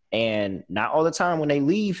 And not all the time when they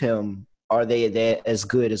leave him are they as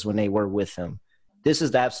good as when they were with him. This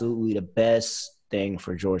is absolutely the best thing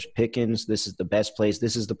for George Pickens. This is the best place.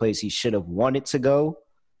 This is the place he should have wanted to go.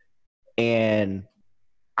 And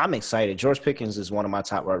I'm excited. George Pickens is one of my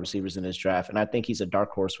top wide receivers in this draft, and I think he's a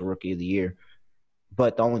dark horse for Rookie of the Year.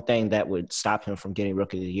 But the only thing that would stop him from getting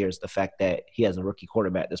Rookie of the Year is the fact that he has a rookie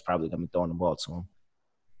quarterback that's probably going to be throwing the ball to him.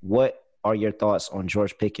 What are your thoughts on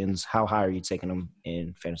George Pickens? How high are you taking him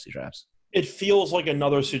in fantasy drafts? It feels like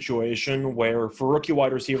another situation where, for rookie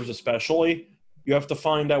wide receivers especially, you have to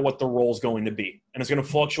find out what the role is going to be. And it's going to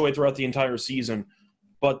fluctuate throughout the entire season.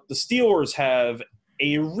 But the Steelers have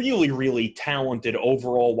a really, really talented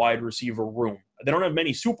overall wide receiver room. They don't have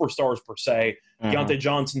many superstars per se. Deontay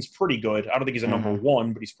Johnson's pretty good. I don't think he's a number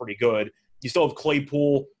one, but he's pretty good. You still have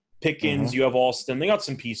Claypool, Pickens, you have Austin. They got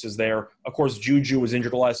some pieces there. Of course, Juju was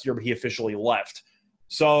injured last year, but he officially left.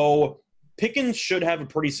 So Pickens should have a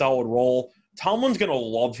pretty solid role. Tomlin's going to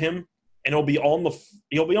love him, and he'll be on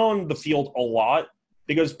the field a lot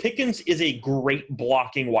because Pickens is a great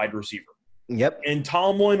blocking wide receiver. Yep. And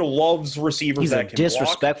Tomlin loves receivers that can block. He's a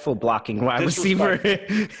disrespectful blocking wide receiver.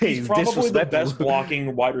 He's probably the best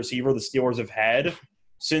blocking wide receiver the Steelers have had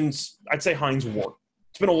since, I'd say, Hines Ward.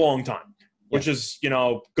 It's been a long time, which is,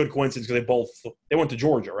 good coincidence because they went to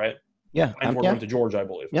Georgia, right? Yeah. Hines Ward went to Georgia, I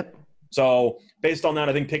believe. Yep. So based on that,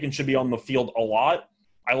 I think Pickens should be on the field a lot.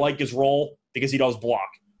 I like his role because he does block.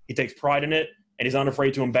 He takes pride in it, and he's not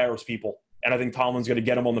afraid to embarrass people. And I think Tomlin's going to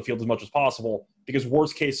get him on the field as much as possible because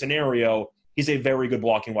worst case scenario, he's a very good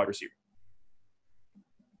blocking wide receiver.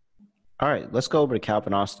 All right, let's go over to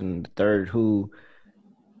Calvin Austin III, who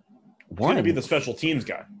going to be the special teams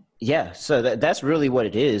guy. Yeah, so that's really what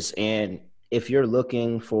it is. And if you're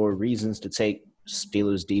looking for reasons to take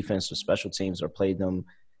Steelers defense or special teams or play them,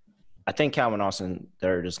 I think Calvin Austin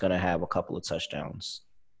III is going to have a couple of touchdowns.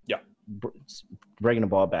 Yeah. Bringing the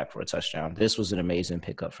ball back for a touchdown. This was an amazing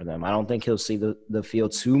pickup for them. I don't think he'll see the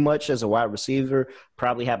field too much as a wide receiver.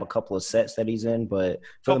 Probably have a couple of sets that he's in, but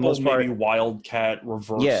for the most part, maybe wildcat,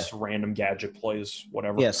 reverse, random gadget plays,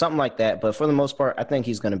 whatever. Yeah, something like that. But for the most part, I think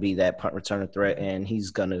he's going to be that punt returner threat, and he's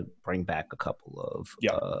going to bring back a couple of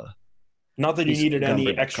not that you needed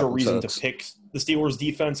any extra reason to pick the Steelers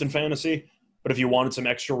defense in fantasy, but if you wanted some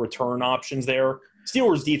extra return options there,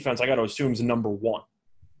 Steelers defense, I got to assume, is number one.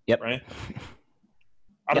 Yep. Right?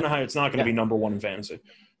 I don't know how it's not going to be number one in fantasy.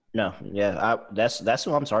 No, that's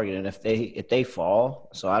who I'm targeting. If they fall,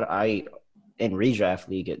 so I in redraft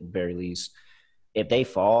league at the very least, if they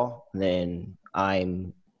fall, then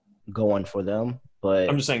I'm going for them. But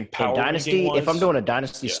I'm just saying, power dynasty. If I'm doing a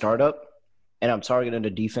dynasty startup and I'm targeting the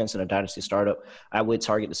defense in a dynasty startup, I would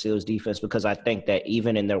target the Steelers defense because I think that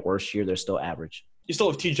even in their worst year, they're still average. You still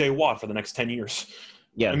have T.J. Watt for the next 10 years.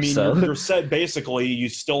 Yeah, I mean, you're set basically. You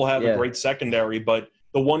still have a great secondary, but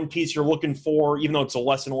the one piece you're looking for, even though it's a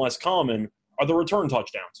less and less common, are the return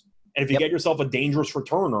touchdowns. And if you get yourself a dangerous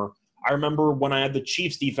returner, I remember when I had the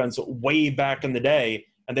Chiefs defense way back in the day,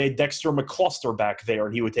 and they had Dexter McCluster back there,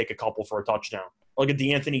 and he would take a couple for a touchdown, like a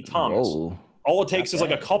DeAnthony Thomas. Whoa, all it takes is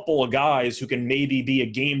like a couple of guys who can maybe be a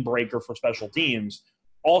game breaker for special teams.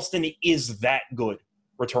 Austin is that good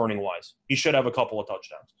returning-wise. He should have a couple of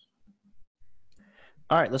touchdowns.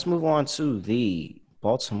 All right, let's move on to the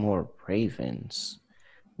Baltimore Ravens,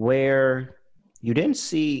 where you didn't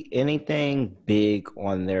see anything big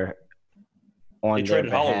on their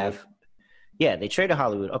behalf. Hollywood. Yeah, they traded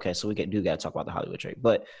Hollywood. Okay, so we got to talk about the Hollywood trade.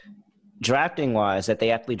 But drafting wise, that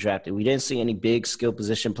they actually drafted, we didn't see any big skill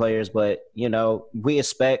position players. But we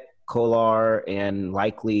expect Kolar and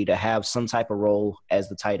Likely to have some type of role as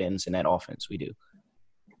the tight ends in that offense. We do.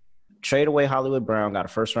 Trade away Hollywood Brown, got a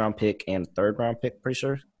first-round pick and a third-round pick, pretty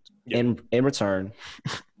sure, in return,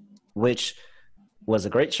 which was a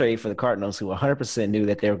great trade for the Cardinals, who 100% knew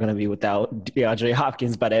that they were going to be without DeAndre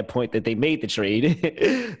Hopkins by that point that they made the trade.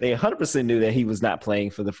 They 100% knew that he was not playing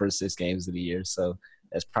for the first 6 games of the year, so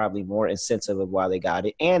that's probably more incentive of why they got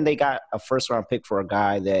it. And they got a first-round pick for a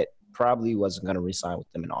guy that probably wasn't going to re-sign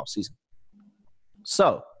with them in offseason.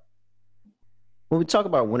 So when we talk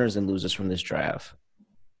about winners and losers from this draft,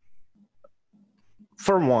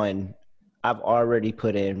 for one, I've already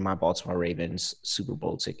put in my Baltimore Ravens Super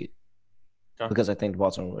Bowl ticket because I think the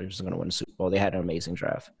Baltimore Ravens are going to win the Super Bowl. They had an amazing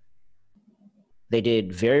draft. They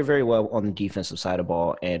did very, very well on the defensive side of the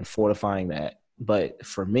ball and fortifying that. But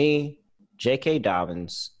for me, J.K.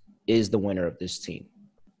 Dobbins is the winner of this team.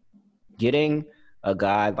 Getting a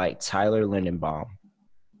guy like Tyler Lindenbaum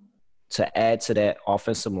to add to that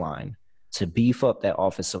offensive line, to beef up that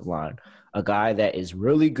offensive line, a guy that is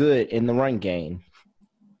really good in the run game,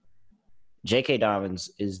 J.K. Dobbins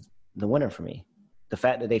is the winner for me. The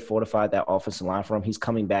fact that they fortified that offensive line for him, he's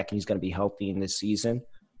coming back and he's going to be healthy in this season.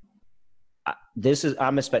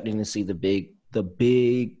 I'm expecting to see the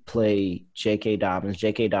big play J.K. Dobbins.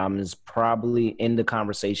 J.K. Dobbins probably in the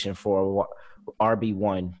conversation for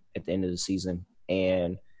RB1 at the end of the season.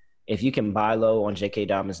 And if you can buy low on J.K.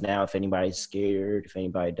 Dobbins now, if anybody's scared, if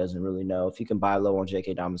anybody doesn't really know, if you can buy low on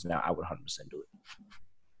J.K. Dobbins now, I would 100% do it.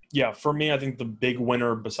 Yeah, for me, I think the big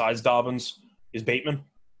winner besides Dobbins is Bateman,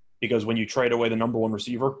 because when you trade away the number one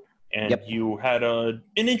receiver and you had an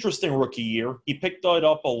interesting rookie year, he picked it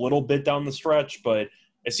up a little bit down the stretch, but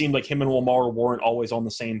it seemed like him and Lamar weren't always on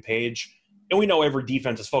the same page. And we know every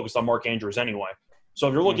defense is focused on Mark Andrews anyway. So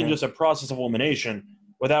if you're looking just at process of elimination,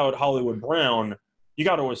 without Hollywood Brown, you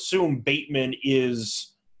got to assume Bateman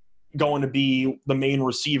is going to be the main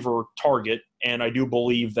receiver target. And I do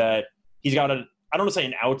believe that he's got I don't want to say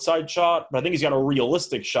an outside shot, but I think he's got a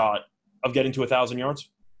realistic shot of getting to 1,000 yards.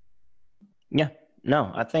 Yeah,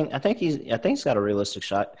 no, I think he's got a realistic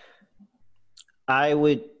shot.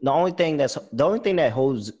 The only thing that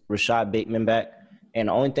holds Rashad Bateman back, and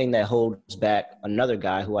the only thing that holds back another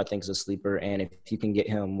guy who I think is a sleeper, and if you can get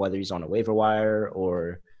him, whether he's on a waiver wire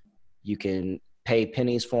or you can pay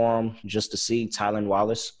pennies for him just to see Tylan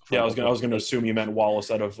Wallace. Yeah, I was going to assume you meant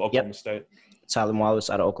Wallace out of Oklahoma State. Tylan Wallace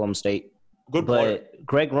out of Oklahoma State. Good player. But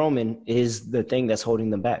Greg Roman is the thing that's holding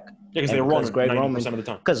them back. Yeah, because they run 90% of the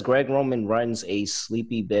time. Because Greg Roman runs a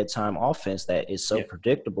sleepy bedtime offense that is so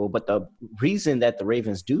predictable. But the reason that the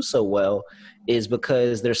Ravens do so well is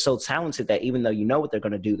because they're so talented that even though you know what they're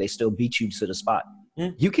going to do, they still beat you to the spot.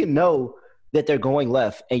 You can know that they're going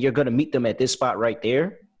left and you're going to meet them at this spot right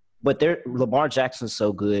there. But Lamar Jackson's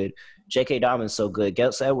so good. J.K. Dobbins so good.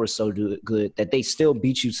 Gus Edwards so good that they still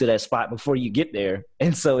beat you to that spot before you get there.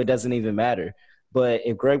 And so it doesn't even matter. But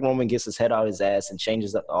if Greg Roman gets his head out of his ass and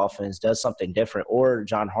changes up the offense, does something different, or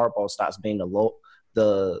John Harbaugh stops being I'm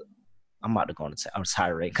about to go on a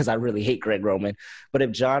tirade because I really hate Greg Roman. But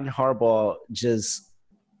if John Harbaugh just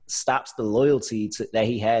stops the loyalty that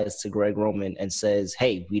he has to Greg Roman and says,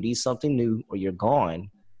 hey, we need something new or you're gone,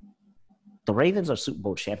 the Ravens are Super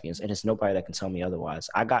Bowl champions, and it's nobody that can tell me otherwise.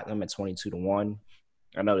 I got them at 22-1.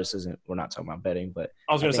 I know we're not talking about betting, but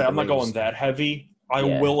I was going to say, I'm not going that heavy. I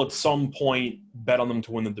will at some point bet on them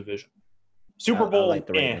to win the division. Super Bowl, like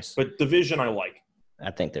but division I like.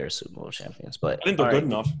 I think they're Super Bowl champions, but I think they're good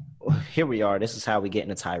enough. Here we are. This is how we get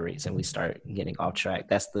into tirades and we start getting off track.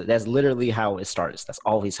 That's literally how it starts. That's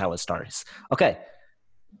always how it starts. Okay.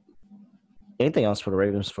 Anything else for the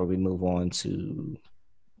Ravens before we move on to?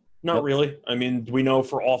 Not really. I mean, we know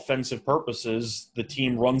for offensive purposes, the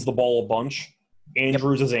team runs the ball a bunch.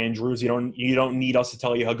 Andrews is Andrews. You don't need us to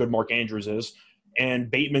tell you how good Mark Andrews is.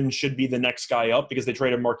 And Bateman should be the next guy up because they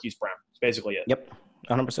traded Marquise Brown. That's basically it. Yep,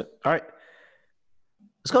 100%. All right.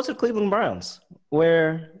 Let's go to the Cleveland Browns,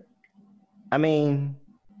 where, I mean,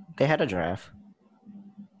 they had a draft.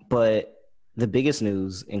 But the biggest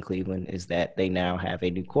news in Cleveland is that they now have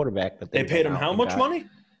a new quarterback. That they paid him how much money?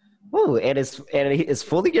 Ooh, and it's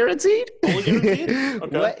fully guaranteed? Fully guaranteed?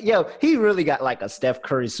 Okay. Yo, he really got like a Steph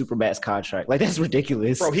Curry Supermax contract. Like, that's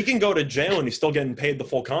ridiculous. Bro, he can go to jail and he's still getting paid the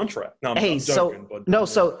full contract. No, I'm joking.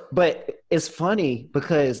 But it's funny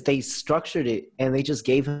because they structured it and they just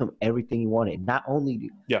gave him everything he wanted. Not only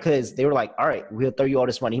because they were like, all right, we'll throw you all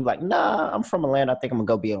this money. He's like, nah, I'm from Atlanta. I think I'm going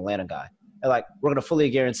to go be an Atlanta guy. They're like, we're going to fully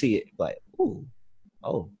guarantee it. Like, ooh,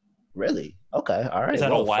 oh, really? Okay, all right. Is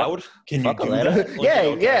that allowed? Can you do Atlanta. that?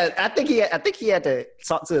 Like, yeah. I think he had to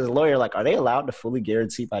talk to his lawyer. Like, are they allowed to fully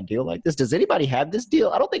guarantee my deal like this? Does anybody have this deal?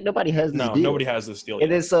 I don't think nobody has this deal. No, nobody has this deal yet.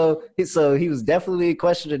 And then so he was definitely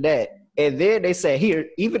questioning that. And then they said, here,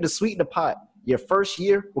 even to sweeten the pot, your first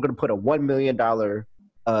year, we're going to put a $1 million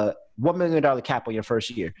cap on your first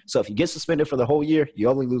year. So if you get suspended for the whole year, you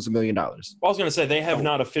only lose $1 million. Well, I was going to say they have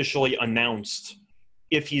not officially announced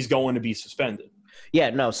if he's going to be suspended. Yeah,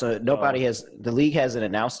 no. So the league hasn't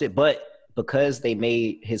announced it, but because they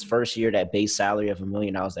made his first year that base salary of $1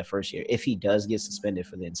 million that first year, if he does get suspended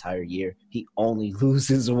for the entire year, he only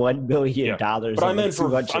loses $1 million. But I meant for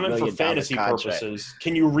fantasy purposes.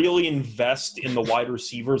 Can you really invest in the wide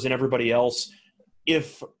receivers and everybody else?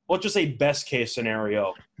 If, let's just say best case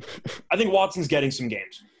scenario, I think Watson's getting some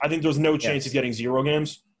games. I think there's no chance he's getting 0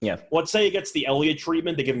 games. Yeah. Let's say he gets the Elliott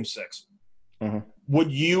treatment, they give him 6. Mm-hmm.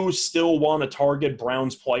 Would you still want to target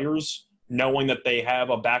Browns players knowing that they have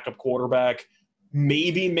a backup quarterback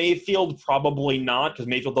maybe Mayfield, probably not, because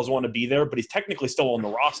Mayfield doesn't want to be there, but he's technically still on the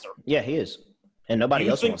roster. Yeah, he is. And nobody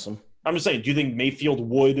else wants him. I'm just saying, do you think Mayfield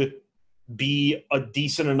would be a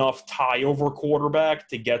decent enough tie-over quarterback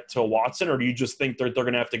to get to Watson, or do you just think they're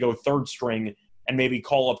going to have to go third string and maybe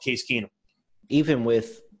call up Case Keenum? Even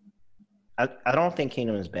with – I don't think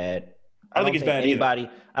Keenum is bad. I don't think he's bad either.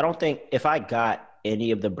 I don't think if I got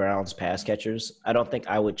any of the Browns pass catchers, I don't think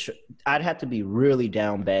I would I'd have to be really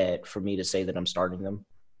down bad for me to say that I'm starting them.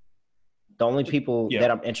 The only people that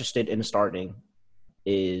I'm interested in starting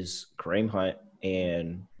is Kareem Hunt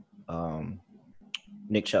and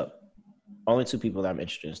Nick Chubb. Only two people that I'm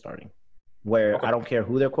interested in starting. Where I don't care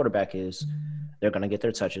who their quarterback is, they're going to get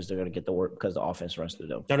their touches. They're going to get the work because the offense runs through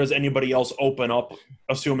them. Now, does anybody else open up,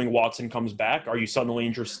 assuming Watson comes back? Are you suddenly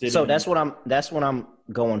interested? So that's what I'm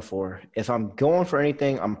going for. If I'm going for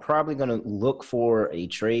anything, I'm probably going to look for a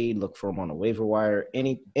trade, look for him on a waiver wire,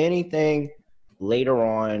 anything later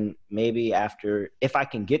on, maybe after. If I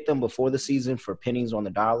can get them before the season for pennies on the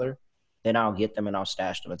dollar, then I'll get them and I'll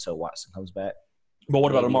stash them until Watson comes back. But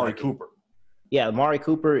what about Amari Cooper? Yeah, Amari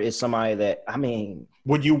Cooper is somebody that, I mean –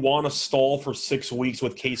 would you want to stall for 6 weeks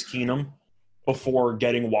with Case Keenum before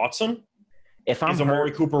getting Watson? Is Amari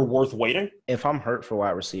Cooper worth waiting? If I'm hurt for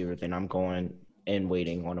wide receiver, then I'm going and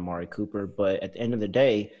waiting on Amari Cooper. But at the end of the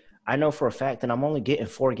day, I know for a fact that I'm only getting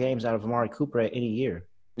 4 games out of Amari Cooper at any year.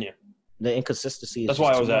 Yeah. The inconsistency is That's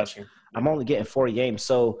why I was asking. I'm only getting 4 games.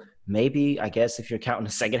 So maybe, I guess, if you're counting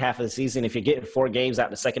the second half of the season, if you're getting 4 games out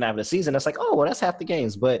in the second half of the season, that's like, oh, well, that's half the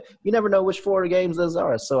games. But you never know which 4 games those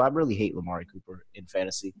are. So I really hate Amari Cooper in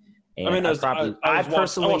fantasy. And I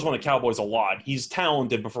watch the Cowboys a lot. He's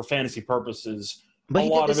talented, but for fantasy purposes, a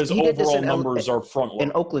lot of his overall numbers are front loaded.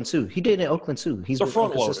 In Oakland, too. He did in Oakland, too. He's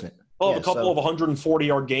front loaded. He'll have a couple of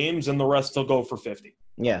 140-yard games, and the rest he'll go for 50.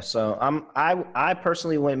 Yeah, so I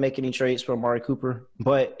personally wouldn't make any trades for Amari Cooper,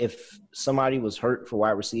 but if somebody was hurt for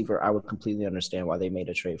wide receiver, I would completely understand why they made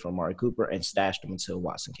a trade for Amari Cooper and stashed him until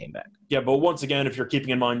Watson came back. Yeah, but once again, if you're keeping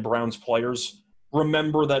in mind Browns players,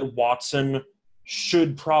 remember that Watson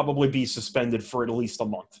should probably be suspended for at least a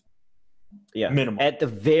month. Yeah, minimum. At the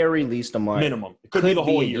very least a month. Minimum. It could be the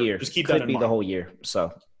whole year. Just keep that in mind. Could be the whole year.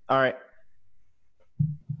 So, all right.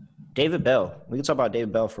 David Bell. We can talk about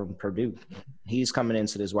David Bell from Purdue. He's coming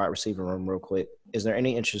into this wide receiver room real quick. Is there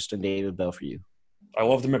any interest in David Bell for you? I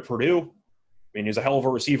loved him at Purdue. I mean, he's a hell of a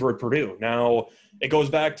receiver at Purdue. Now, it goes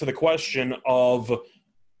back to the question of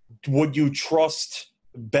would you trust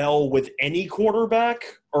Bell with any quarterback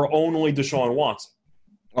or only Deshaun Watson?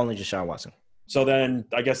 Only Deshaun Watson. So then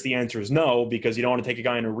I guess the answer is no, because you don't want to take a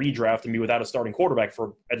guy in a redraft and be without a starting quarterback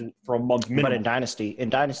for a month minimum. But in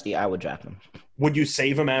Dynasty, I would draft him. Would you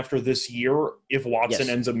save him after this year if Watson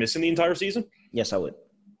ends up missing the entire season? Yes, I would.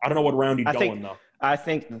 I don't know what round you'd go in, though. I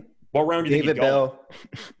think what round do you think David Bell.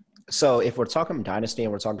 So if we're talking Dynasty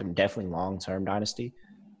and we're talking definitely long-term Dynasty,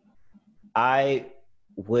 he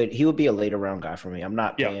would be a later round guy for me. I'm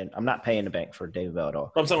not paying the bank for David Bell at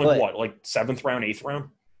all. I'm saying like 7th round, 8th round?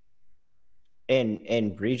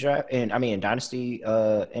 In redraft, in Dynasty,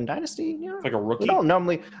 like a rookie.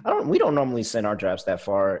 We don't normally send our drafts that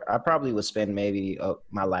far. I probably would spend maybe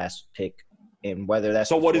my last pick, and whether that's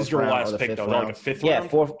so. What is your last pick though? Like a 5th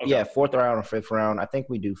round? Yeah, 4th round or 5th round. I think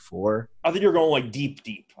we do 4. I think you're going like deep.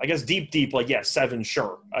 I guess deep. Like 7,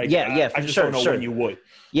 sure. I just don't know when you would.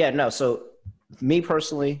 Yeah, no. So me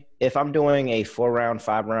personally, if I'm doing a 4-round,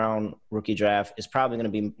 5-round rookie draft, it's probably going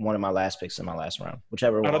to be one of my last picks in my last round,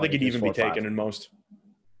 whichever one. I don't think he'd even be taken in most.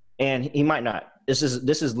 And he might not. This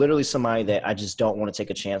is literally somebody that I just don't want to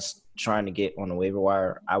take a chance trying to get on the waiver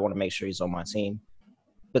wire. I want to make sure he's on my team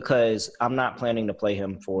because I'm not planning to play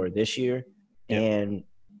him for this year, and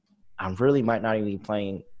I really might not even be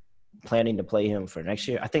planning to play him for next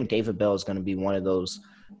year. I think David Bell is going to be one of those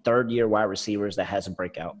third-year wide receivers that has a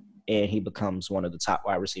breakout. And he becomes one of the top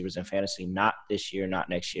wide receivers in fantasy, not this year, not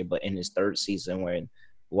next year, but in his 3rd season when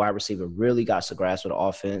the wide receiver really got to grasp with the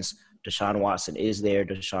offense. Deshaun Watson is there.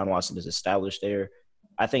 Deshaun Watson is established there.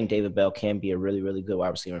 I think David Bell can be a really, really good wide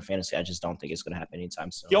receiver in fantasy. I just don't think it's going to happen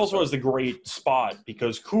anytime soon. He also has the great spot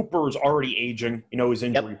because Cooper is already aging. He's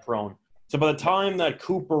injury prone. So by the time that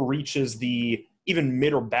Cooper reaches the even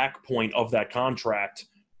mid or back point of that contract,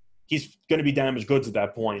 he's going to be damaged goods at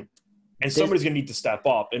that point. And somebody's going to need to step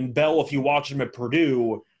up. And Bell, if you watch him at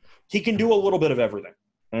Purdue, he can do a little bit of everything.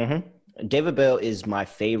 Mm-hmm. David Bell is my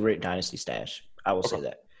favorite dynasty stash. I will say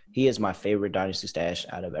that. He is my favorite dynasty stash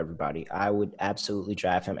out of everybody. I would absolutely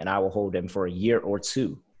draft him, and I will hold him for a year or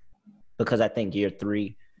 2 because I think year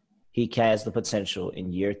 3, he has the potential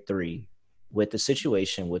in year 3 with the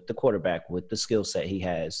situation, with the quarterback, with the skill set he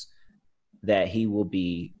has. that he will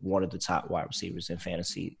be one of the top wide receivers in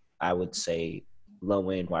fantasy. I would say low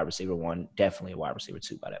end wide receiver 1, definitely a wide receiver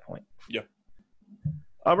 2 by that point. Yeah.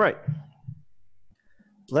 All right.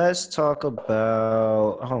 Let's talk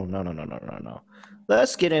about no.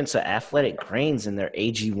 Let's get into Athletic Greens and their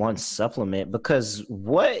AG1 supplement, because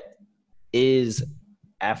what is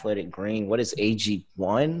Athletic Green? What is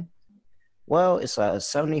AG1? Well, it's a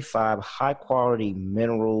 75 high quality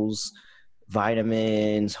minerals,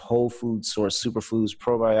 vitamins, whole food source, superfoods,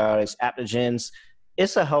 probiotics, adaptogens.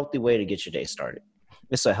 It's a healthy way to get your day started.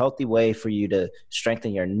 It's a healthy way for you to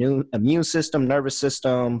strengthen your new immune system, nervous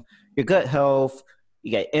system, your gut health.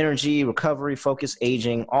 You get energy, recovery, focus,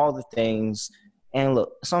 aging, all the things. And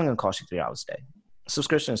look, it's only going to cost you $3 a day.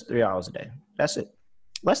 Subscription is $3 a day. That's it.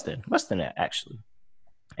 Less than that, actually.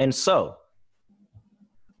 And so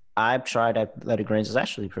I've tried Athletic Greens. It's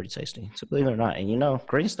actually pretty tasty, so believe it or not. And, you know,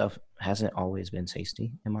 green stuff hasn't always been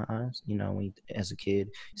tasty in my eyes. You know, when you, as a kid,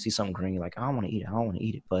 you see something green, you're like, I don't want to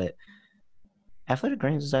eat it. But Athletic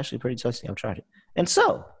Greens is actually pretty tasty. I've tried it. And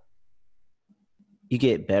so you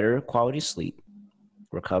get better quality sleep,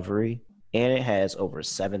 recovery, and it has over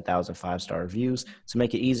 7,000 5-star reviews. To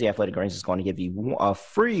make it easy, Athletic Greens is going to give you a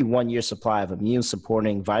free 1-year supply of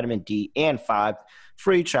immune-supporting vitamin D and 5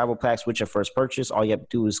 free travel packs with your first purchase. All you have to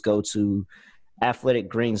do is go to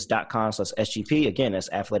athleticgreens.com/SGP. Again, that's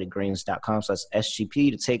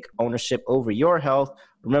athleticgreens.com/SGP to take ownership over your health.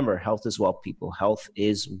 Remember, health is wealth, people. Health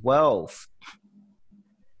is wealth.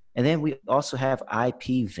 And then we also have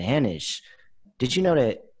IP Vanish. Did you know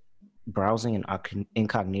that browsing in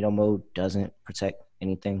incognito mode doesn't protect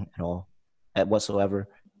anything at all, whatsoever?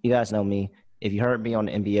 You guys know me. If you heard me on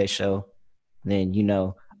the NBA show, then you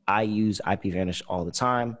know I use IP Vanish all the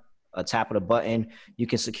time. A tap of the button, you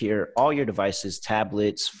can secure all your devices,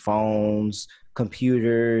 tablets, phones,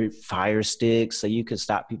 computer, Fire Sticks, so you can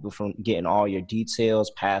stop people from getting all your details,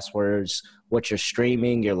 passwords, what you're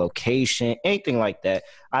streaming, your location, anything like that.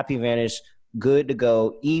 IP Vanish, good to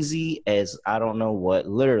go, easy as I don't know what,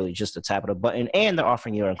 literally just a tap of the button. And they're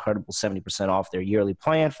offering you an incredible 70% off their yearly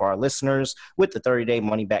plan for our listeners with the 30-day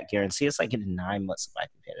money-back guarantee. It's like getting 9 months of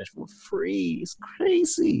IP Vanish for free. It's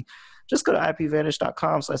crazy. Just go to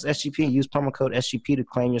ipvanish.com/SGP and use promo code SGP to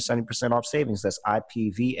claim your 70% off savings. That's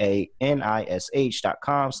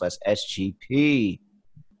ipvanish.com/SGP.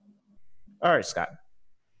 All right, Scott.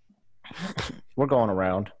 We're going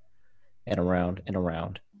around and around and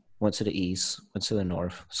around. Went to the east, went to the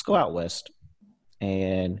north. Let's go out west.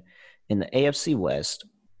 And in the AFC West,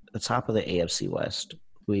 the top of the AFC West,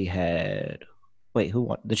 we had – wait, who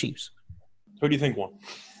won? The Chiefs. Who do you think won?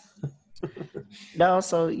 No,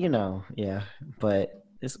 so, you know, yeah. But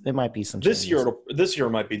it might be some This changes. this year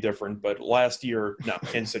might be different, but last year, no,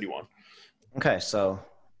 Kansas City won. Okay, so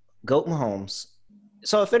GOAT Mahomes.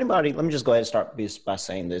 So if anybody – let me just go ahead and start by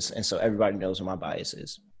saying this, and so everybody knows what my bias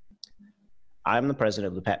is. I'm the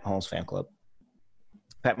president of the Pat Mahomes fan club.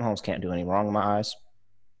 Pat Mahomes can't do anything wrong in my eyes.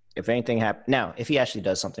 If anything happens, now, if he actually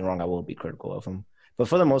does something wrong, I will be critical of him. But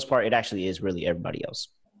for the most part, it actually is really everybody else.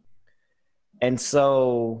 And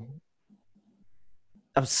so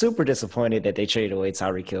I'm super disappointed that they traded away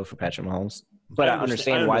Tyreek Hill for Patrick Mahomes. But I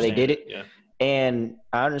understand why they did it. Yeah. And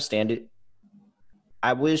I understand it.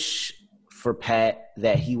 I wish for Pat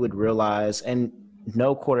that he would realize, and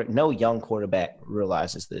no young quarterback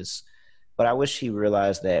realizes this, but I wish he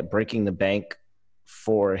realized that breaking the bank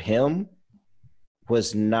for him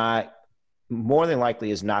was not – more than likely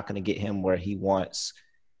is not going to get him where he wants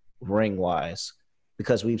ring-wise,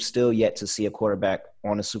 because we've still yet to see a quarterback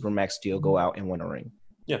on a Supermax deal go out and win a ring.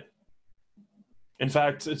 Yeah. In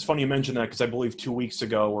fact, it's funny you mention that because I believe 2 weeks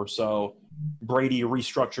ago or so, Brady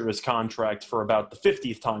restructured his contract for about the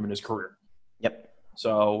 50th time in his career. Yep.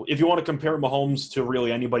 So if you want to compare Mahomes to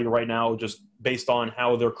really anybody right now, just based on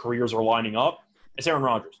how their careers are lining up, it's Aaron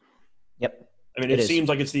Rodgers. Yep. I mean, it seems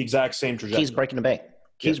like it's the exact same trajectory. He's breaking the bank.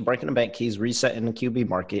 He's breaking the bank. He's resetting the QB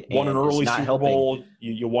market. Won an early Super Bowl.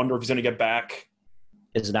 You wonder if he's going to get back.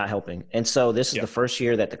 It's not helping. And so this is the first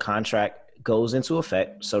year that the contract goes into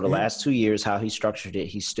effect. So the last 2 years, how he structured it,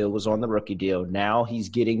 he still was on the rookie deal. Now he's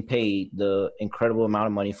getting paid the incredible amount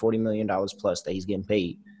of money, $40 million plus that he's getting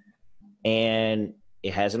paid. And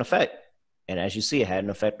it has an effect. And as you see, it had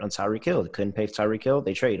an effect on Tyreek Hill. They couldn't pay Tyreek Hill.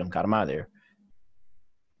 They traded him, got him out of there.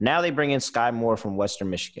 Now they bring in Sky Moore from Western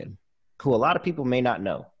Michigan, who a lot of people may not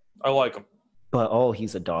know. I like him. But,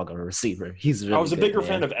 he's a dog of a receiver. He's really I was a bigger man.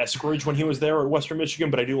 fan of Eskridge when he was there at Western Michigan,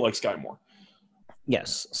 but I do like Sky Moore.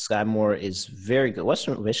 Yes, Sky Moore is very good.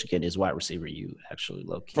 Western Michigan is wide receiver you actually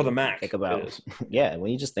low-key. For the MAC. Think about, yeah,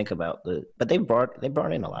 when you just think about but they brought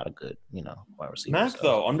in a lot of good, wide receivers. MAC,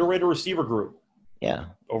 though, underrated receiver group. Yeah.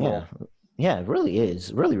 Overall. Yeah, it really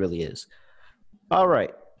is. Really, really is. All right.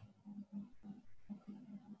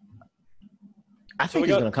 I So think we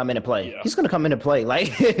he's got, going to come in and play. yeah. He's going to come in and play. Like,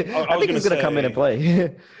 I I was think going to he's going to come in and say,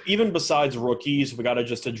 play. even besides rookies, we got to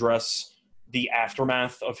just address the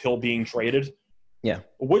aftermath of Hill being traded. Yeah.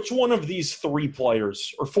 Which one of these 3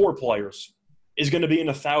 players or 4 players is going to be an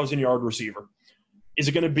 1,000-yard receiver? Is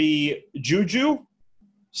it going to be Juju,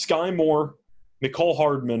 Sky Moore, Mecole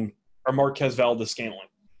Hardman, or Marquez Valdes-Scantling?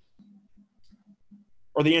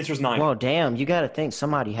 Or the answer is neither. Well, damn, you got to think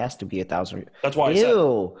somebody has to be 1,000. That's why I said.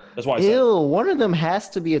 That's why I said. One of them has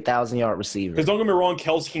to be 1,000-yard receiver. Because don't get me wrong,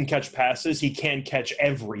 Kelsey can catch passes. He can't catch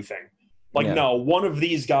everything. Like, Yeah. no, one of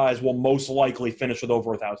these guys will most likely finish with over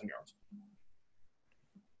 1,000 yards.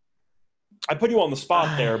 I put you on the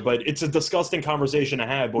spot there, but it's a disgusting conversation to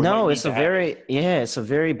have. But No, it's a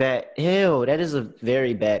very bad. Ew, that is a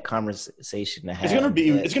very bad conversation to have.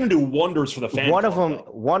 It's going to do wonders for the fan club. One of them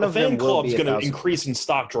will be the fan club's going to increase in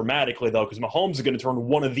stock dramatically, though, because Mahomes is going to turn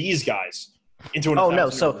one of these guys into an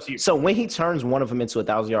 1,000-yard receiver. So when he turns one of them into a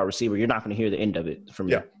 1,000-yard receiver, you're not going to hear the end of it from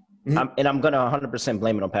me. Yeah. Mm-hmm. I'm going to 100%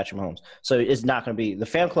 blame it on Patrick Mahomes. So it's not going to be – the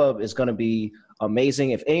fan club is going to be amazing.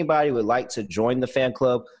 If anybody would like to join the fan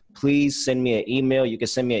club, please send me an email. You can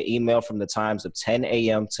send me an email from the times of 10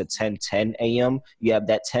 a.m. to 10:10 a.m. You have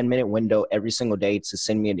that 10-minute window every single day to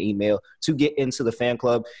send me an email to get into the fan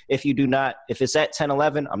club. If it's at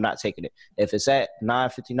 10:11, I'm not taking it. If it's at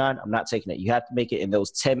 9:59, I'm not taking it. You have to make it in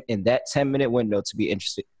that 10-minute window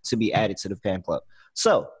to be added to the fan club.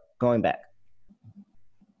 So going back.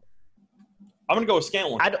 I'm going to go with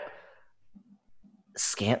Scantling.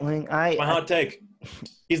 Scantling? My hot take.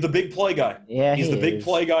 He's the big play guy. Yeah, he's the big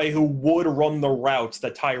play guy who would run the routes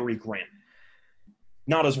that Tyreek ran.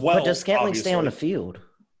 Not as well. But does Scantling obviously. stay on the field?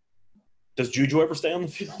 Does Juju ever stay on the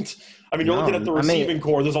field? I mean, you're looking at the receiving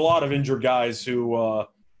core. There's a lot of injured guys who are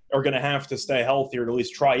going to have to stay healthy or at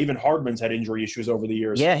least try. Even Hardman's had injury issues over the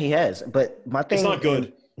years. Yeah, he has. But my thing, it's not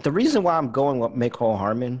good. The reason why I'm going with Mecole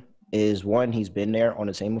Hardman is, one, he's been there on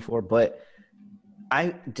the team before, but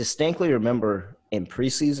I distinctly remember in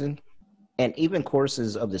preseason and even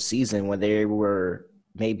courses of the season when they were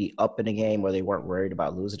maybe up in the game where they weren't worried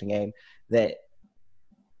about losing the game, that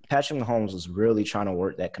Patrick Mahomes was really trying to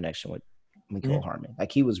work that connection with Mecole Hardman.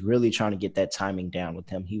 Like, he was really trying to get that timing down with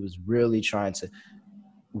him. He was really trying to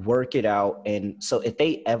work it out. And so if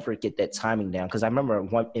they ever get that timing down, because I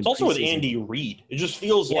remember it's also with Andy Reid. It just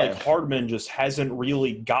feels like Hardman just hasn't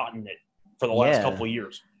really gotten it for the last couple of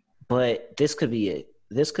years. But this could be it.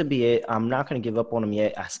 I'm not going to give up on him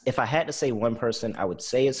yet. If I had to say one person, I would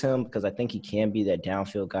say it's him, because I think he can be that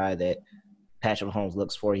downfield guy that Patrick Mahomes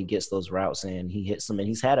looks for. He gets those routes and he hits them. And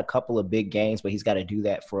he's had a couple of big games, but he's got to do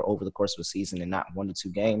that for over the course of a season and not 1 to 2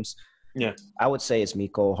 games. Yeah. I would say it's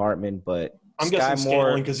Mecole Hardman, but I'm guessing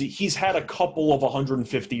Scantling because he's had a couple of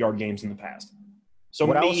 150-yard games in the past. So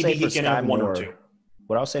maybe he can have 1 or 2.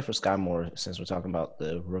 What I'll say for Sky Moore, since we're talking about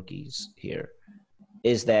the rookies here,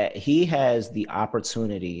 is that he has the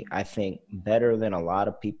opportunity, I think, better than a lot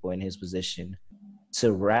of people in his position,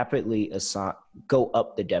 to rapidly go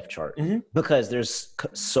up the depth chart because there's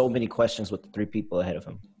so many questions with the 3 people ahead of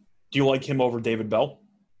him. Do you like him over David Bell?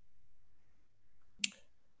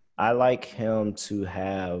 I like him to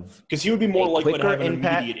have – because he would be more likely to have an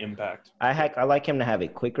immediate impact. I like him to have a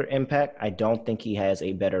quicker impact. I don't think he has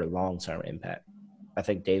a better long-term impact. I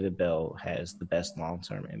think David Bell has the best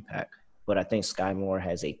long-term impact. But I think Sky Moore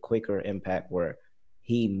has a quicker impact where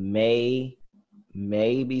he may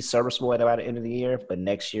be serviceable at about the end of the year, but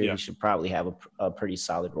next year he should probably have a pretty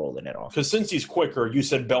solid role in that offense. Because since he's quicker, you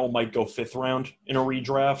said Bell might go 5th round in a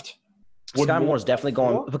redraft. Sky Moore's definitely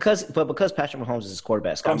going because Patrick Mahomes is his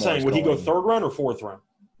quarterback. I'm saying, would he go 3rd round or 4th round?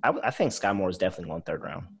 I think Sky Moore is definitely going 3rd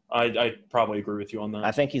round. I probably agree with you on that.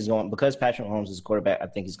 I think he's going, because Patrick Mahomes is quarterback, I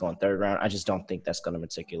think he's going 3rd round. I just don't think that's going to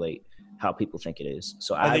matriculate how people think it is.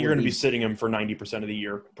 So I think you're going to be sitting him for 90% of the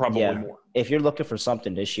year, probably more. If you're looking for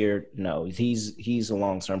something this year, no, he's a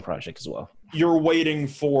long-term project as well. You're waiting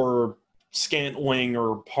for Scantling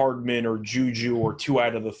or Hardman or Juju or 2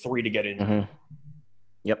 out of the 3 to get in. Mm-hmm.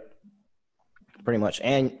 Yep. Pretty much.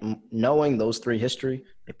 And knowing those 3 history,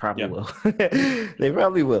 they probably will. They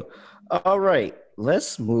probably will. All right.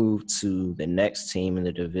 Let's move to the next team in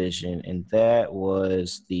the division, and that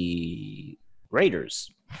was the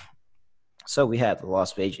Raiders. So we have the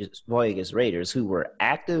Las Vegas Raiders, who were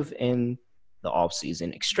active in the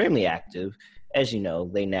offseason, extremely active. As you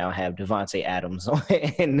know, they now have Davante Adams on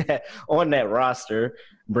that roster,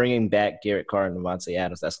 bringing back Derek Carr and Davante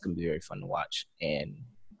Adams. That's going to be very fun to watch. And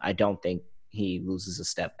I don't think he loses a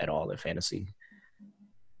step at all in fantasy.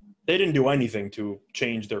 They didn't do anything to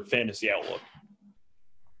change their fantasy outlook.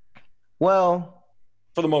 Well,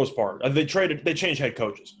 for the most part. They changed head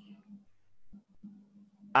coaches.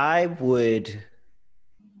 I would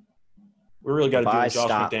We really got to deal buy with Josh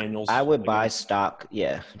stock. McDaniels. I would buy again. stock.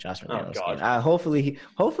 Yeah, Josh Oh, McDaniels. God. Again.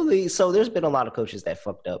 Hopefully. So there's been a lot of coaches that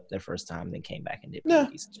fucked up their first time, then came back and did. Yeah,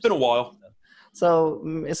 it's been a while. So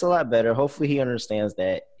it's a lot better. Hopefully he understands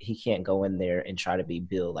that he can't go in there and try to be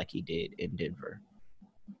Bill like he did in Denver.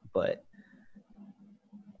 But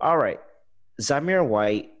all right, Zamir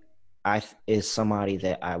White is somebody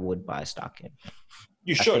that I would buy stock in.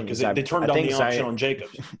 You should, because they turned down the option on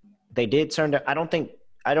Jacobs. They did turn down.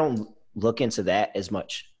 I don't look into that as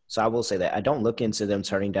much. So I will say that I don't look into them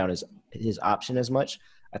turning down his option as much.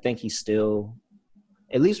 I think he's still,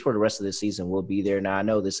 at least for the rest of the season, will be there. Now I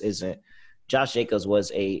know this isn't. Josh Jacobs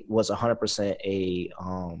was 100%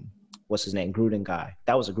 a what's his name, Gruden guy.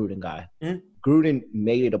 That was a Gruden guy. Mm-hmm. Gruden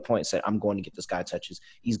made it a point, said, I'm going to get this guy touches.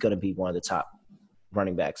 He's going to be one of the top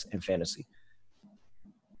running backs in fantasy.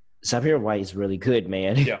 Zamir White is really good,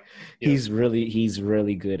 man. Yeah. He's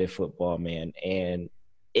really good at football, man. And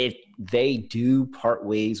if they do part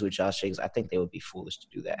ways with Josh Jacobs, I think they would be foolish to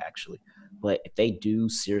do that, actually. But if they do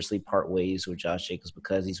seriously part ways with Josh Jacobs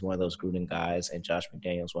because he's one of those Gruden guys and Josh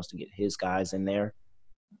McDaniels wants to get his guys in there,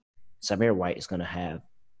 Zamir White is going to have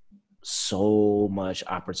so much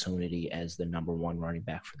opportunity as the number one running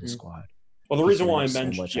back for this squad. Well, the reason why I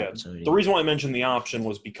mentioned the option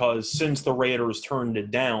was because since the Raiders turned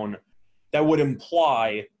it down, that would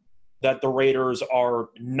imply that the Raiders are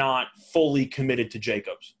not fully committed to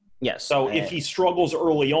Jacobs. Yes. So if he struggles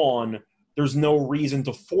early on, there's no reason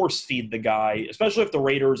to force feed the guy, especially if the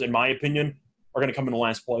Raiders, in my opinion, are going to come in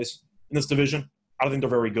last place in this division. I don't think they're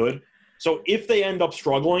very good. So if they end up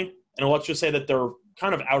struggling, and let's just say that they're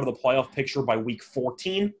kind of out of the playoff picture by week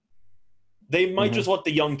 14, they might just let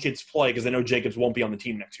the young kids play because they know Jacobs won't be on the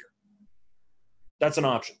team next year. That's an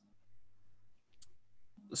option.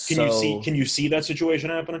 Can you see that situation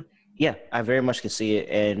happening? Yeah, I very much can see it.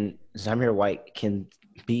 And Zamir White can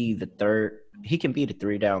be the third. He can be the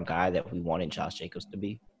 3-down guy that we wanted Josh Jacobs to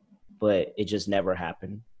be, but it just never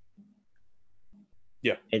happened.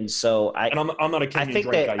 Yeah, and so I'm not a Kenyon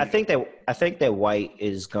Drake guy. I think that White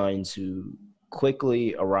is going to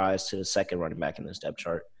quickly arise to the second running back in this depth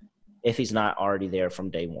chart if he's not already there from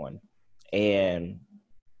day one. And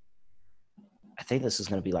I think this is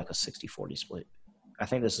going to be like a 60-40 split. I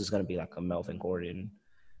think this is going to be like a Melvin Gordon,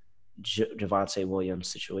 Javonte Williams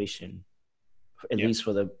situation, at least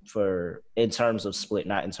for in terms of split,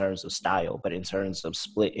 not in terms of style, but in terms of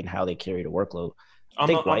split in how they carry the workload. I'm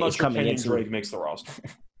not sure Kenyon Drake makes the roster.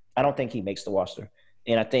 I don't think he makes the roster.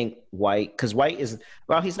 And I think White, because White is,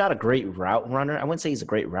 well, he's not a great route runner. I wouldn't say he's a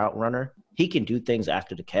great route runner. He can do things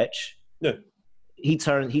after the catch. Yeah. He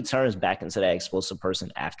turns back into that explosive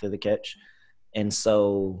person after the catch. And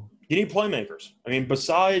so you need playmakers. I mean,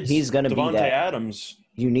 besides Devontae Adams,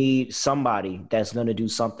 you need somebody that's going to do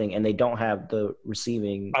something, and they don't have the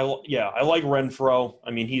receiving. I like Renfro.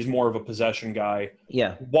 I mean, he's more of a possession guy.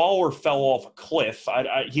 Yeah. Waller fell off a cliff.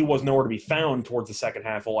 He was nowhere to be found towards the second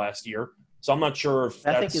half of last year. So I'm not sure if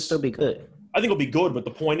I think he'll still be good. I think he'll be good, but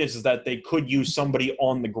the point is that they could use somebody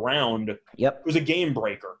on the ground who's a game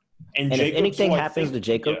breaker. And Jacobs, if anything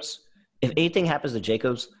happens to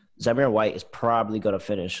Jacobs, Zamir White is probably going to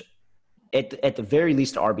finish at the very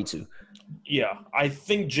least RB2. Yeah, I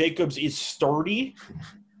think Jacobs is sturdy.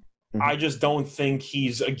 Mm-hmm. I just don't think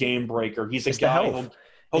he's a game breaker. He's a guy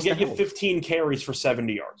he'll get you 15 carries for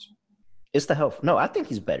 70 yards. It's the health. No, I think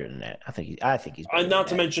he's better than that. I think he's better not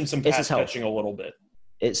to mention some pass catching a little bit.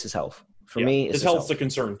 It's his health. For me, his health's a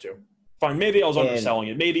concern too. Fine, maybe I was underselling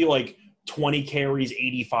it. Maybe like 20 carries,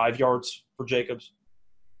 85 yards for Jacobs.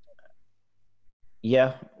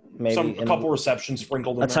 Yeah, maybe a couple receptions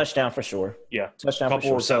sprinkled in there. A touchdown for sure. Yeah, touchdown for sure. A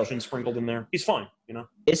couple receptions sprinkled in there. He's fine,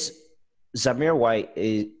 It's Zamir White.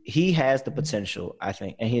 He has the potential, I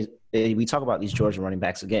think, and we talk about these Georgia running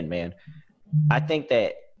backs again, man. I think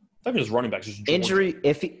that not just running backs, just injury.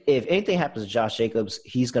 If anything happens to Josh Jacobs,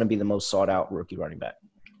 he's going to be the most sought out rookie running back.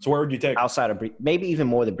 So where would you take outside of maybe even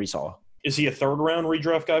more than Breece Hall? Is he a third round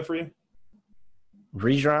redraft guy for you?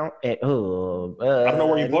 Redraft? I don't know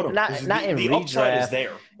where you put him. Not in the redraft. Upside is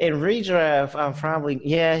there. In redraft, I'm probably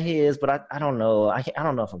he is, but I don't know. I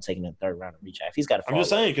don't know if I'm taking a third round of redraft. He's got to. I'm just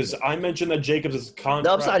saying because I mentioned that Jacobs is contract.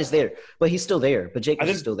 The upside is there, but he's still there. But Jacobs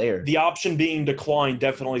is still there. The option being declined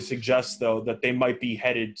definitely suggests though that they might be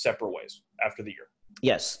headed separate ways after the year.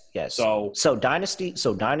 Yes. So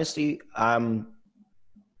dynasty. I'm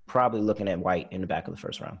probably looking at White in the back of the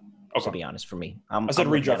first round. Okay. To be honest, for me, I said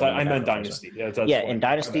redraft. I meant dynasty.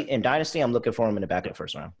 In dynasty, I'm looking for him in the back of the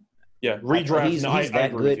first round. Yeah, redraft. He's I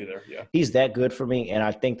that agree good. with you there. Yeah, He's that good for me, and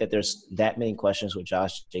I think that there's that many questions with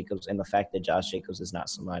Josh Jacobs, and the fact that Josh Jacobs is not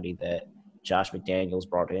somebody that Josh McDaniels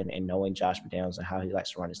brought in, and knowing Josh McDaniels and how he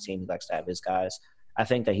likes to run his team, he likes to have his guys. I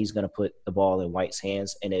think that he's going to put the ball in White's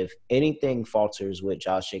hands, and if anything falters with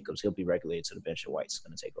Josh Jacobs, he'll be regulated to the bench, and White's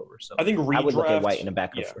going to take over. So I think redraft. I would look at White in the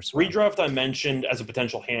back of the first round. Redraft I mentioned as a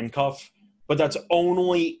potential handcuff, but that's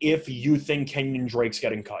only if you think Kenyon Drake's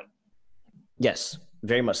getting cut. Yes,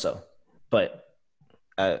 very much so. But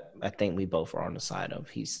I think we both are on the side of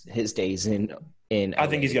his days in I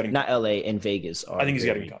think he's getting not LA, in Vegas. I think he's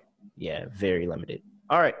getting cut. Yeah, very limited.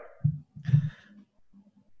 All right.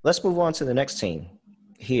 Let's move on to the next team.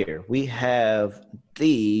 Here we have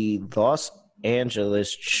the Los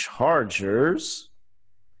Angeles Chargers,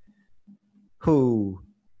 who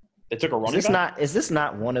they took a running back? Is this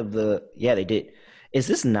not one of the – yeah, they did. Is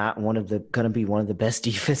this not going to be one of the best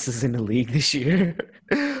defenses in the league this year?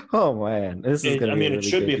 Oh, man. This is going to be it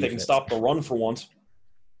should be if they can stop the run for once.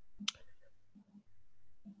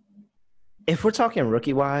 If we're talking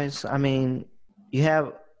rookie-wise, I mean, you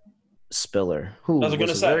have Spiller, who was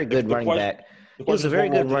a very good running back. He was a very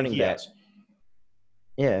good running back.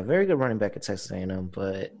 Yeah, very good running back at Texas A&M,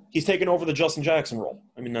 but he's taking over the Justin Jackson role.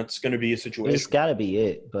 I mean, that's going to be a situation. It's got to be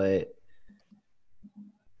it, but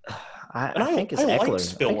I think it's Eckler. Like I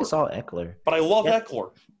think it's all Eckler. But I love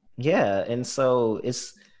Eckler. Yeah, and so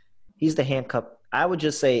he's the handcuff. I would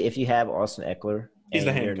just say if you have Austin Eckler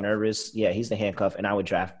and you're nervous, he's the handcuff, and I would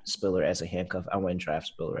draft Spiller as a handcuff. I wouldn't draft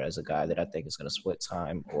Spiller as a guy that I think is going to split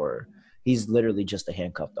time, or he's literally just a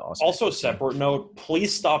handcuff to Austin. Also, separate note,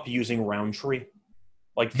 please stop using Roundtree.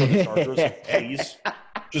 Like for the Chargers, please.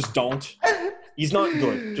 Just don't. He's not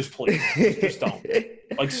good. Just please. Just don't.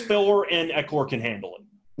 Like Spiller and Eckler can handle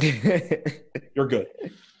it. You're good.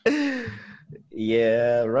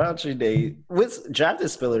 Yeah, Roundtree days. With drafted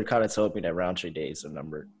Spiller kind of told me that Roundtree days are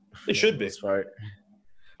numbered. It should be.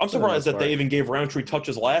 I'm surprised that they even gave Roundtree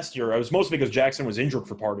touches last year. It was mostly because Jackson was injured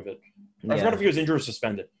for part of it. I forgot if he was injured or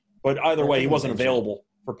suspended. But either way, he wasn't available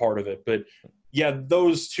for part of it. But yeah,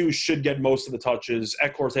 those two should get most of the touches.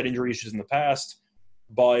 Eckler's had injury issues in the past.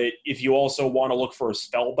 But if you also want to look for a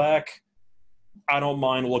spell back, I don't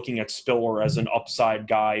mind looking at Spiller as an upside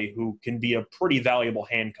guy who can be a pretty valuable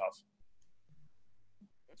handcuff.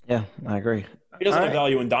 Yeah, I agree. He doesn't have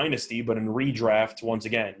value in Dynasty, but in redraft, once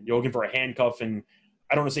again, you're looking for a handcuff, and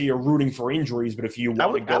I don't want to say you're rooting for injuries, but if you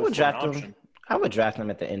want to go for an option. I would draft him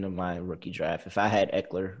at the end of my rookie draft. If I had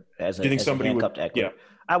Eckler as a handcuffed Eckler, yeah.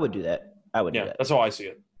 I would do that. I would do that. That's how I see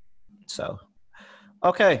it. So,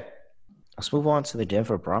 okay. Let's move on to the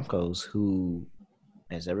Denver Broncos, who,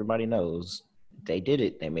 as everybody knows, they did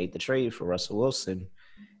it. They made the trade for Russell Wilson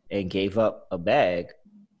and gave up a bag.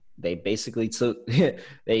 They basically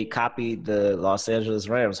they copied the Los Angeles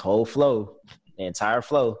Rams' whole flow, the entire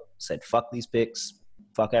flow, said, fuck these picks,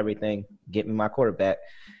 fuck everything, get me my quarterback.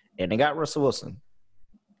 And they got Russell Wilson.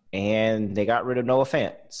 And they got rid of Noah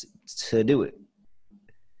Fant to do it.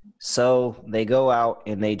 So they go out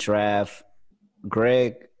and they draft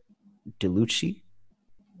Greg DeLucci,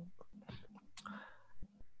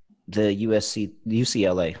 the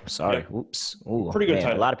UCLA. Sorry. Yeah. Whoops. Ooh, pretty good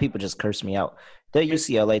tight end. A lot of people just cursed me out. The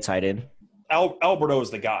UCLA tight end. Alberto is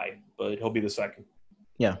the guy, but he'll be the second.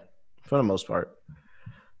 Yeah, for the most part.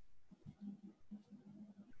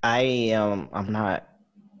 I don't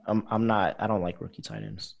like rookie tight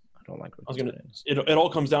ends. Tight ends. It all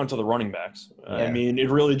comes down to the running backs. Yeah. I mean, it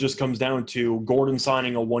really just comes down to Gordon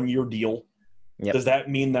signing a 1-year deal. Yep. Does that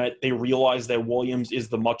mean that they realize that Williams is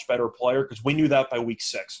the much better player? Because we knew that by week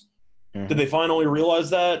 6. Mm-hmm. Did they finally realize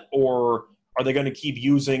that, or are they going to keep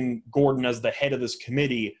using Gordon as the head of this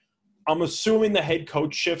committee? I'm assuming the head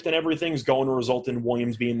coach shift and everything is going to result in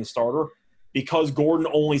Williams being the starter because Gordon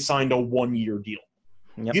only signed a 1-year deal.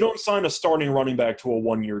 Yep. You don't sign a starting running back to a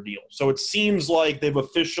 1-year deal. So it seems like they've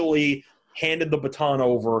officially handed the baton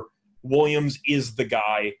over. Williams is the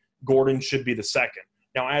guy. Gordon should be the second.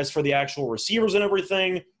 Now, as for the actual receivers and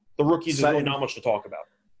everything, the rookies is really not much to talk about.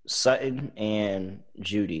 Sutton and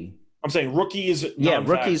Judy. I'm saying rookies.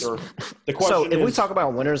 Rookies. The question if we talk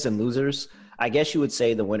about winners and losers, I guess you would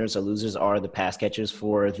say the winners or losers are the pass catchers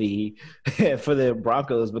for the for the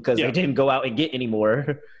Broncos because they didn't go out and get any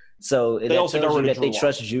more. So they also tells you that they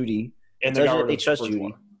trust Judy. And they trust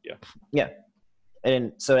Judy. Yeah.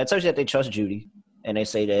 And so that tells you that they trust Judy. And they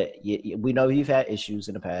say that we know you've had issues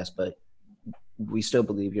in the past, but we still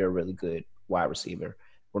believe you're a really good wide receiver.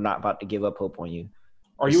 We're not about to give up hope on you.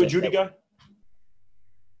 Are you a Judy guy?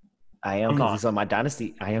 I am because he's on my dynasty.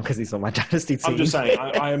 Team. I'm just saying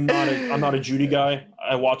I'm not a Judy guy.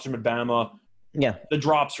 I watched him at Bama. Yeah. The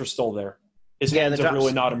drops are still there. His hands have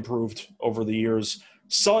really not improved over the years.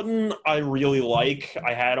 Sutton, I really like.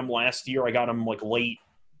 I had him last year. I got him like late.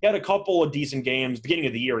 He had a couple of decent games. Beginning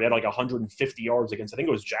of the year, he had like 150 yards against, I think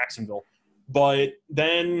it was Jacksonville. But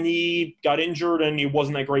then he got injured and he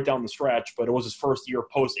wasn't that great down the stretch, but it was his first year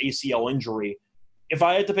post ACL injury. If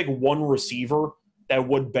I had to pick one receiver that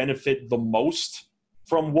would benefit the most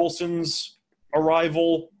from Wilson's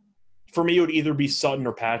arrival, for me, it would either be Sutton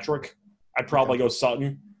or Patrick. I'd probably go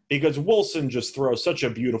Sutton because Wilson just throws such a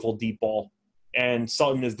beautiful deep ball, and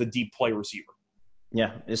Sutton is the deep play receiver.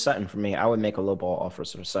 Yeah, it's Sutton for me. I would make a low ball offer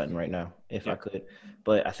for Sutton right now if I could.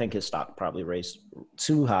 But I think his stock probably raised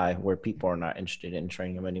too high where people are not interested in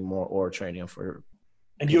training him anymore or training him for.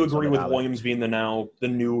 And do you agree with Williams being the new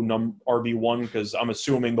RB1? Because I'm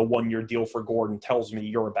assuming the 1-year deal for Gordon tells me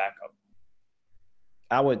you're a backup.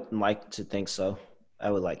 I would like to think so.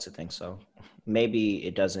 Maybe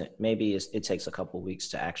it doesn't. Maybe it takes a couple of weeks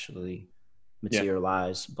to actually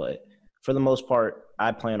materialize. Yeah. But for the most part,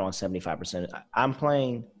 I plan on 75%. I'm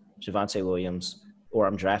playing Javonte Williams, or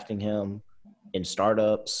I'm drafting him in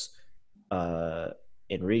startups,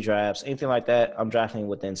 in redrafts, anything like that. I'm drafting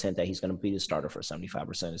with the intent that he's going to be the starter for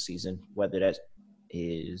 75% of the season, whether that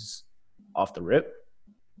is off the rip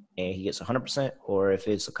and he gets 100%, or if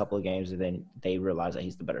it's a couple of games and then they realize that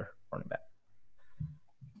he's the better running back.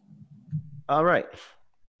 All right.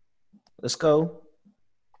 Let's go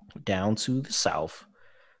down to the South.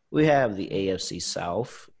 We have the AFC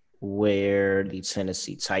South, where the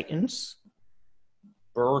Tennessee Titans.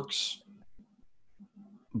 Burks.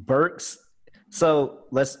 So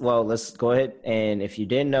let's go ahead. And if you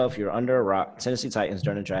didn't know, if you're under a rock, Tennessee Titans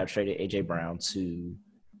during the draft traded A.J. Brown to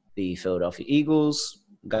the Philadelphia Eagles,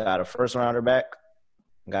 got a first-rounder back,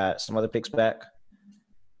 got some other picks back.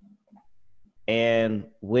 And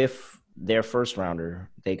with their first-rounder,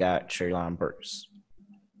 they got Treylon Burks,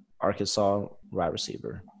 Arkansas wide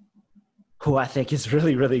receiver, who I think is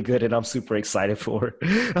really, really good, and I'm super excited for.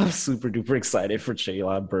 I'm super duper excited for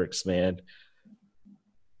Treylon Burks, man.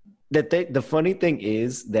 The funny thing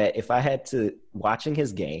is that if I had to, watching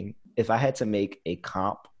his game, if I had to make a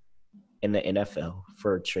comp in the NFL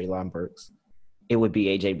for Treylon Burks, it would be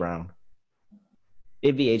A.J. Brown.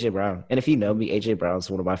 It'd be A.J. Brown. And if you know me, A.J. Brown's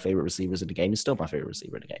one of my favorite receivers in the game. He's still my favorite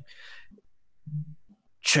receiver in the game.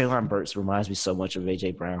 Treylon Burks reminds me so much of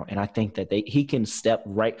A.J. Brown, and I think that he can step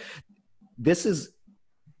right – this is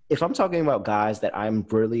 – if I'm talking about guys that I'm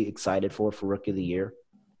really excited for Rookie of the Year,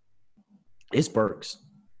 it's Burks.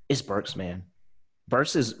 It's Burks, man.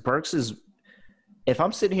 Burks is – if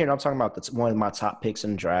I'm sitting here and I'm talking about one of my top picks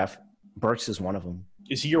in the draft, Burks is one of them.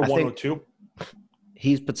 Is he your 102?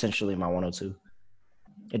 He's potentially my 102.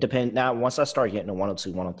 It depends. Now, once I start getting the 102,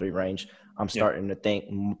 103 range, I'm starting to think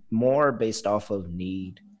more based off of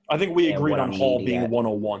need. I think we agreed on Hall being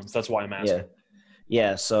 101s. That's why I'm asking.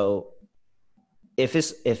 Yeah. So if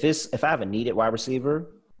I have a needed wide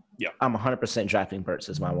receiver, I'm 100% drafting Burks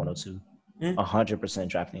as my 102. 100%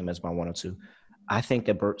 drafting him as my 102. I think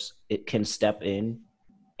that Burks can step in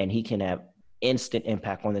and he can have instant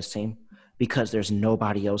impact on this team because there's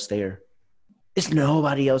nobody else there. There's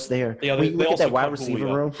nobody else there. Yeah, when you look at that wide receiver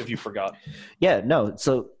room, if you forgot. Yeah, no.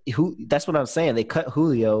 So that's what I'm saying. They cut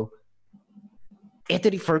Julio.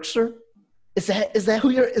 Anthony Ferguson? Is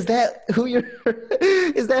that who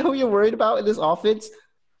you're worried about in this offense?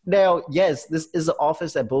 Now, yes, this is an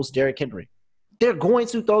offense that boasts Derrick Henry. They're going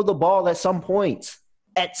to throw the ball at some point.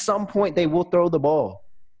 At some point, they will throw the ball.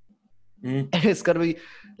 And it's going to be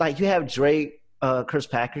like you have Drake, Chris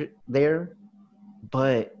Patrick there,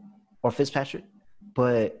 or Fitzpatrick,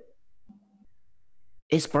 but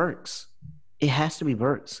it's Burks. It has to be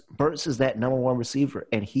Burks. Burks is that number one receiver,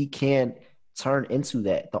 and he can turn into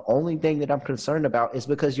that. The only thing that I'm concerned about is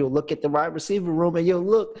because you'll look at the wide receiver room and you'll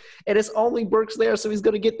look, and it's only Burks there, so he's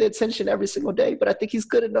going to get the attention every single day. But I think he's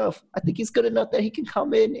good enough. I think he's good enough that he can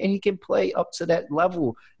come in and he can play up to that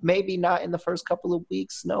level. Maybe not in the first couple of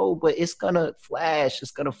weeks, no, but it's going to flash.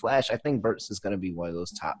 It's going to flash. I think Burks is going to be one of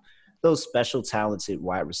those special talented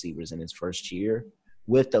wide receivers in his first year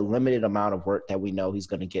with the limited amount of work that we know he's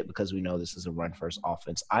going to get because we know this is a run-first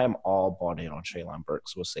offense. I am all bought in on Treylon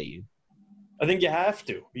Burks. What say you? I think you have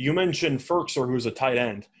to. You mentioned Ferkser, who's a tight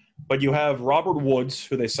end, but you have Robert Woods,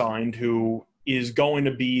 who they signed, who is going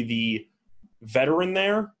to be the veteran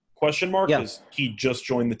there, because he just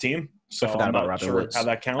joined the team. So I forgot about Robert Woods. How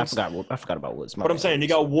that counts. I forgot about Woods. But I'm saying you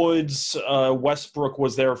got Woods. Westbrook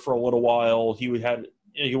was there for a little while.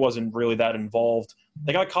 He wasn't really that involved.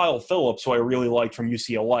 They got Kyle Phillips, who I really liked from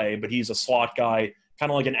UCLA, but he's a slot guy,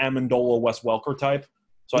 kind of like an Amendola, Wes Welker type.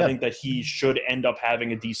 So I think that he should end up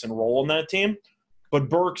having a decent role in that team. But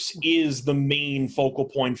Burks is the main focal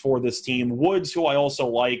point for this team. Woods, who I also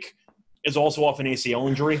like, is also off an ACL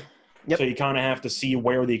injury. Yep. So you kind of have to see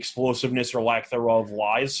where the explosiveness or lack thereof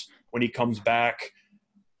lies when he comes back.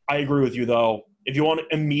 I agree with you, though. If you want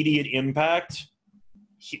immediate impact,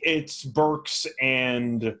 it's Burks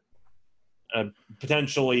and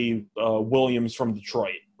potentially Williams from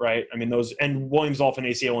Detroit, right? I mean, those – and Williams off an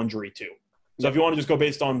ACL injury, too. So if you want to just go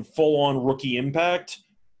based on full-on rookie impact,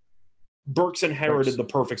 Burks inherited the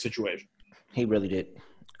perfect situation. He really did.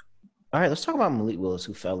 All right, let's talk about Malik Willis,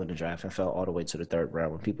 who fell in the draft and fell all the way to the third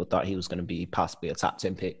round when people thought he was going to be possibly a top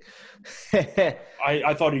 10 pick.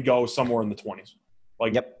 I thought he'd go somewhere in the 20s,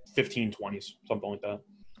 like 15, 20s, something like that.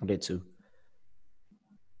 I did too.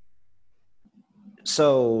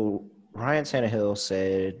 So Ryan Tannehill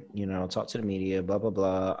said, talk to the media, blah, blah,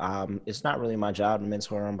 blah. It's not really my job to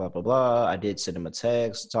mentor him, blah, blah, blah. I did send him a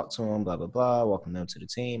text, talk to him, blah, blah, blah, welcome them to the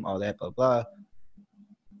team, all that, blah, blah.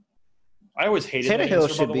 I always hated Tannehill that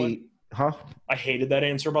answer, should by the be way. Huh? I hated that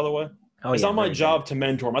answer, by the way. Oh, it's not my job to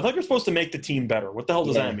mentor him. I thought you're supposed to make the team better. What the hell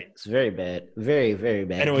does that mean? It's very bad. Very, very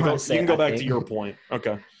bad. Anyway, you can go back to your point.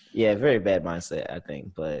 Okay. Yeah, very bad mindset, I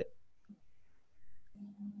think. But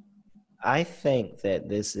I think that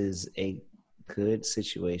this is a good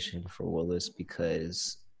situation for Willis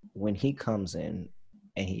because when he comes in,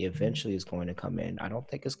 and he eventually is going to come in, I don't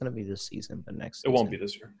think it's going to be this season, but next season. It won't be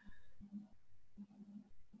this year.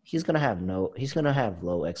 He's gonna have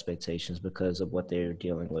low expectations because of what they're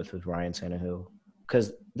dealing with Ryan Tannehill.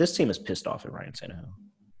 Because this team is pissed off at Ryan Tannehill.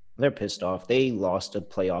 They're pissed off. They lost a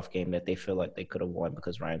playoff game that they feel like they could have won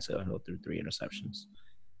because Ryan Tannehill threw 3 interceptions.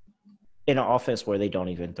 In an offense where they don't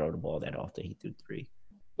even throw the ball that often, he threw 3.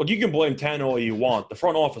 Look, you can blame Tannehill all you want. The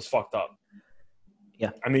front office fucked up. Yeah.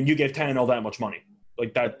 I mean, you gave Tannehill that much money.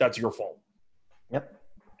 Like, that's your fault. Yep.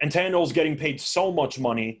 And Tannehill's getting paid so much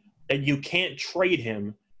money that you can't trade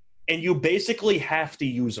him, and you basically have to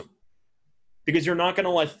use him because you're not going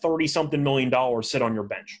to let $30-something million sit on your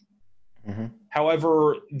bench. Mm-hmm.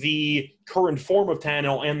 However, the current form of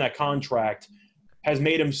Tannehill and that contract has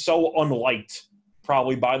made him so unliked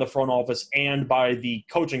probably by the front office and by the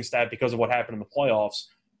coaching staff because of what happened in the playoffs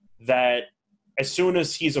that as soon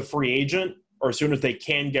as he's a free agent or as soon as they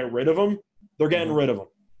can get rid of him, they're getting rid of him.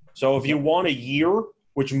 So if you want a year,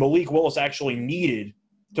 which Malik Willis actually needed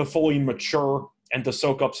to fully mature and to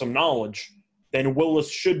soak up some knowledge, then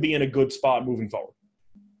Willis should be in a good spot moving forward.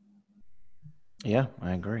 Yeah,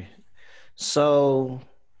 I agree. So,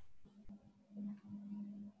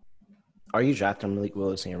 are you drafting Malik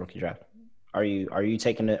Willis in your rookie draft? Are you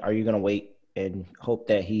taking it? Are you going to wait and hope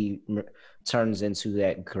that he turns into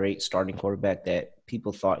that great starting quarterback that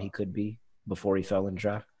people thought he could be before he fell in the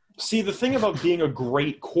draft? See, the thing about being a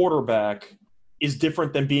great quarterback is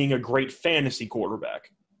different than being a great fantasy quarterback.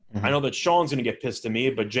 Mm-hmm. I know that Sean's going to get pissed at me,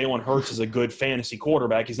 but Jalen Hurts is a good fantasy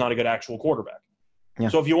quarterback. He's not a good actual quarterback. Yeah.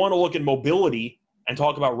 So if you want to look at mobility and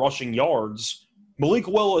talk about rushing yards, Malik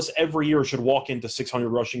Willis every year should walk into 600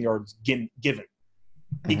 rushing yards given.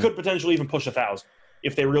 Mm-hmm. He could potentially even push 1,000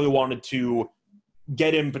 if they really wanted to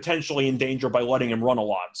get him potentially in danger by letting him run a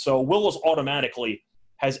lot. So Willis automatically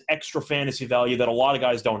has extra fantasy value that a lot of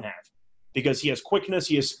guys don't have because he has quickness,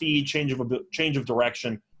 he has speed, change of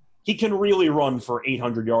direction. He can really run for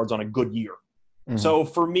 800 yards on a good year. Mm-hmm. So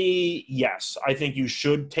for me, yes, I think you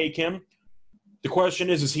should take him. The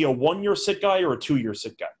question is he a 1-year sit guy or a 2-year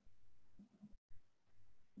sit guy?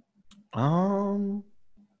 I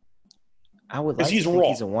would like to think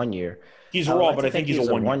he's a 1 year. He's raw, but I think he's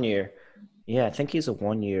a 1 year. Yeah, I think he's a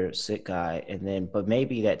 1 year sit guy, but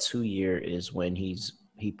maybe that 2 year is when he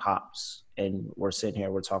pops, and we're sitting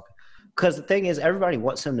here, we're talking. Because the thing is, everybody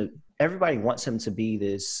wants him to be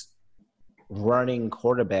this running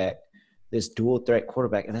quarterback, this dual threat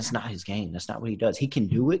quarterback, and that's not his game. That's not what he does. He can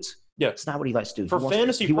do it. Yeah, it's not what he likes to do. For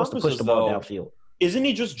fantasy purposes, he wants to push the ball downfield. Isn't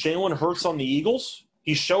he just Jalen Hurts on the Eagles?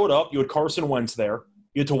 He showed up. You had Carson Wentz there.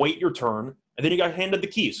 You had to wait your turn, and then you got handed the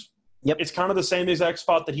keys. Yep. It's kind of the same exact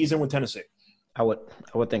spot that he's in with Tennessee. I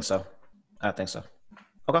would think so. I think so.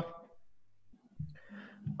 Okay.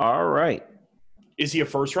 All right. Is he a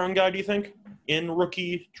first-round guy, do you think, in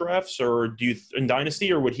rookie drafts, or in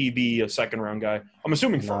Dynasty, or would he be a second-round guy? I'm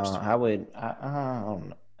assuming first. No, I would. I don't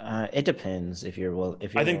know. It depends if you're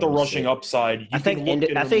I think the rushing upside. I think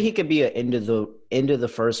he could be an end of the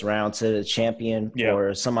first round to the champion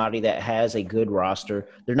or somebody that has a good roster.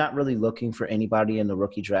 They're not really looking for anybody in the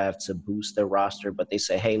rookie draft to boost their roster, but they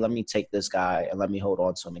say, "Hey, let me take this guy and let me hold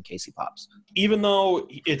on to him in case he pops." Even though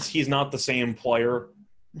he's not the same player,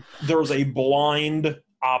 there's a blind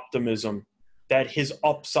optimism that his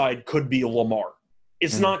upside could be Lamar.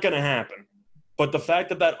 It's not going to happen. But the fact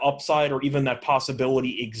that that upside or even that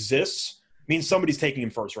possibility exists means somebody's taking him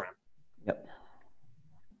first round. Yep.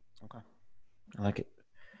 Okay. I like it.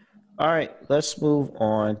 All right, let's move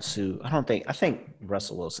on to. I think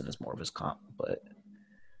Russell Wilson is more of his comp, but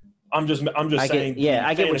I'm just saying.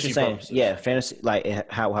 I get what you're saying. Purposes. Yeah, fantasy,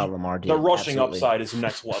 like how Lamar did. The rushing absolutely. upside is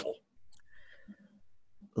next level.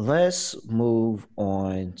 Let's move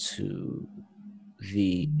on to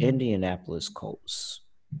the Indianapolis Colts,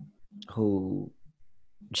 who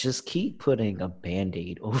just keep putting a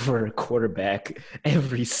Band-Aid over a quarterback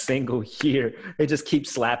every single year. They just keep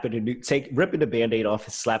slapping ripping the Band-Aid off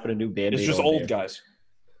and slapping a new Band-Aid. It's just old guys.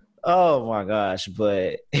 Oh my gosh,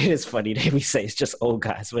 but it's funny that we say it's just old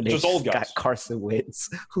guys when they just old guys. Got Carson Wentz,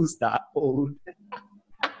 who's not old.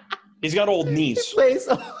 He's got old knees. He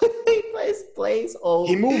plays old.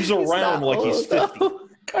 He moves around like he's 50. No.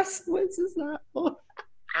 Carson Wentz is not old.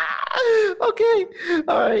 Okay.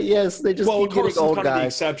 All right. Yes, they just keep getting old kind guys. Of the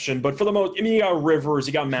exception, but for the most, I mean, you got Rivers,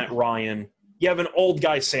 you got Matt Ryan. You have an old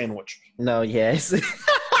guy sandwich. No. Yes. It's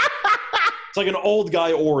like an old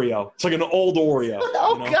guy Oreo. It's like an old Oreo.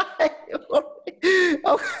 Guy.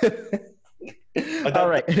 Okay. All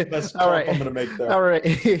right. That's all right. I'm going to make there. All right.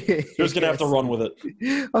 You're just going to have to run with it.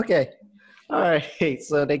 Okay. All right.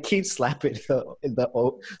 So they keep slapping the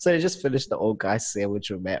old. So they just finished the old guy sandwich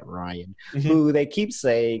with Matt Ryan, who they keep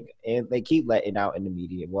saying and they keep letting out in the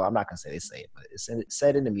media. Well, I'm not going to say they say it, but it's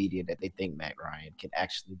said in the media that they think Matt Ryan can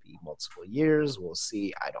actually be multiple years. We'll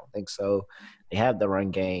see. I don't think so. They have the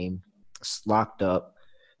run game locked up.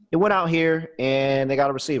 They went out here and they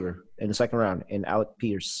got a receiver in the second round in Alec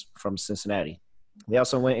Pierce from Cincinnati. They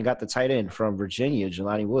also went and got the tight end from Virginia,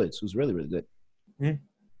 Jelani Woods, who's really, really good. Mm-hmm.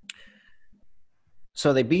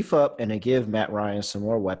 So they beef up and they give Matt Ryan some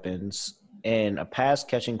more weapons and a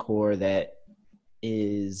pass-catching core that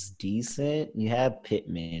is decent. You have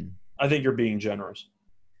Pittman. I think you're being generous.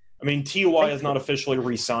 I mean, T.Y. is not officially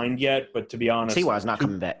re-signed yet, but to be honest – T.Y. is not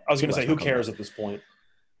coming back. I was going to say, who cares at this point?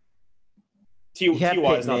 T.Y.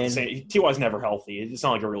 is not the same. T.Y. is never healthy. It's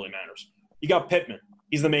not like it really matters. You got Pittman.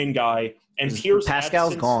 He's the main guy. And Pierce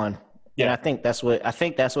Pascal's gone. Yeah. And I think that's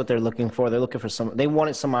what they're looking for. They're looking for they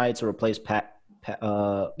wanted somebody to replace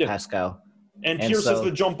Pascal. And Pierce is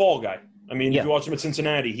the jump ball guy. I mean, if you watch him at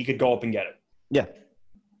Cincinnati, he could go up and get it. Yeah.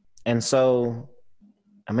 And so,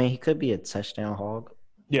 I mean, he could be a touchdown hog.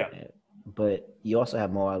 Yeah. But you also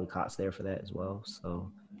have Mo Alley-Cox there for that as well. So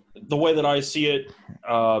the way that I see it,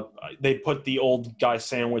 they put the old guy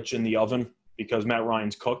sandwich in the oven because Matt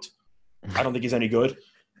Ryan's cooked. I don't think he's any good.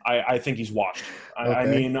 I think he's washed. Okay. I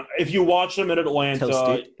mean, if you watch him at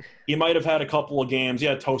Atlanta, he might have had a couple of games.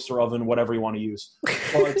 Yeah, toaster oven, whatever you want to use.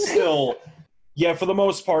 But still, yeah, for the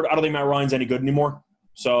most part, I don't think Matt Ryan's any good anymore.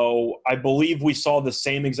 So I believe we saw the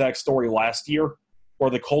same exact story last year where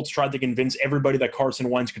the Colts tried to convince everybody that Carson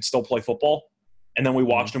Wentz could still play football. And then we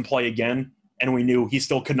watched him play again, and we knew he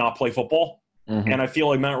still could not play football. Mm-hmm. And I feel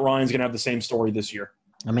like Matt Ryan's going to have the same story this year.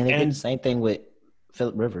 I mean, they did the same thing with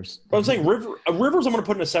Phillip Rivers. But I'm saying Rivers I'm going to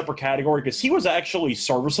put in a separate category because he was actually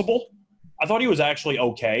serviceable. I thought he was actually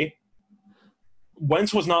okay.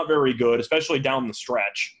 Wentz was not very good, especially down the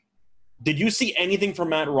stretch. Did you see anything from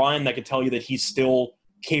Matt Ryan that could tell you that he's still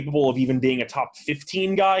capable of even being a top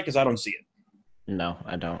 15 guy? Because I don't see it. No,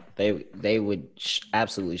 I don't. They would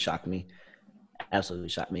absolutely shock me. Absolutely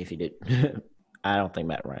shock me if he did. I don't think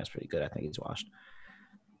Matt Ryan's pretty good. I think he's washed.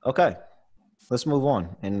 Okay, let's move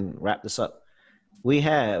on and wrap this up. We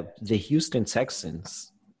have the Houston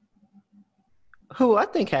Texans, who I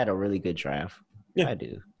think had a really good draft. Yeah. I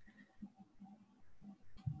do.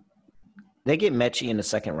 They get Mechie in the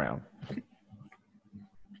second round.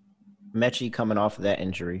 Mechie coming off of that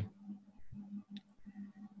injury.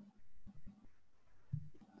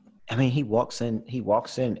 I mean, he walks in.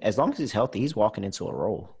 As long as he's healthy, he's walking into a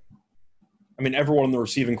role. I mean, everyone in the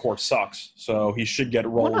receiving corps sucks, so he should get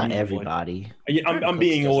rolling. Well, not everybody. I'm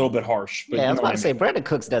being a little bit harsh. But yeah, I was about to say, Brandon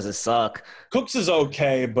Cooks doesn't suck. Cooks is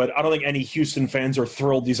okay, but I don't think any Houston fans are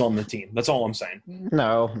thrilled he's on the team. That's all I'm saying.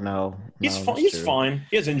 No. He's fine. He's fine.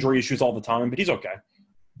 He has injury issues all the time, but he's okay.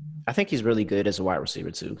 I think he's really good as a wide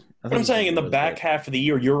receiver, too. But I'm saying in the back half of the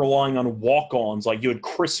year, you're relying on walk-ons. Like you had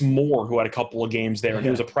Chris Moore, who had a couple of games there, and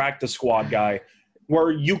he was a practice squad guy,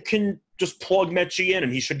 where you can just plug Mechie in,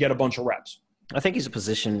 and he should get a bunch of reps. I think he's a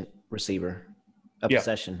possession receiver.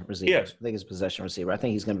 Possession receiver. Yes. I think he's a possession receiver. I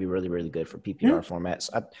think he's going to be really, really good for PPR formats.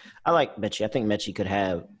 I like Mechie. I think Mechie could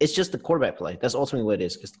have – it's just the quarterback play. That's ultimately what it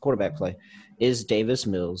is. It's the quarterback play. Is Davis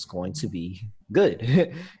Mills going to be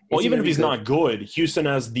good? Well, even if he's not good, Houston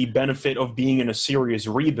has the benefit of being in a serious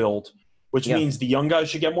rebuild, which means the young guys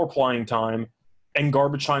should get more playing time, and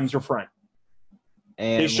garbage time's your friend.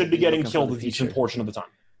 And they should be getting killed a decent portion of the time.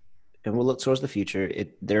 And we'll look towards the future.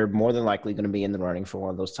 They're more than likely going to be in the running for one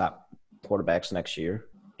of those top quarterbacks next year.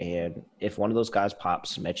 And if one of those guys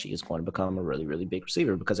pops, Mechie is going to become a really, really big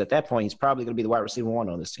receiver because at that point, he's probably going to be the wide receiver one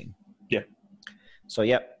on this team. Yeah. So,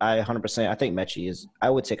 I 100%. I think Mechie is – I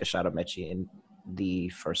would take a shot at Mechie in the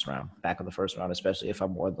first round, back of the first round, especially if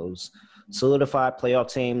I'm one of those solidified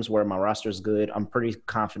playoff teams where my roster is good. I'm pretty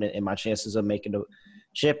confident in my chances of making the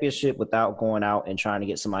championship without going out and trying to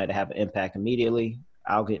get somebody to have an impact immediately.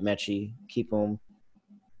 I'll get Mechie, keep him.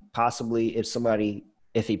 Possibly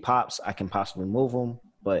if he pops, I can possibly move him.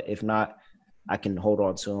 But if not, I can hold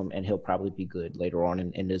on to him, and he'll probably be good later on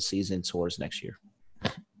in the season towards next year.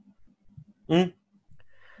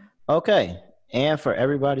 Okay, and for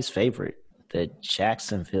everybody's favorite, the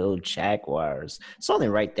Jacksonville Jaguars. It's only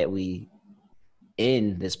right that we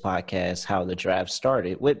end this podcast how the draft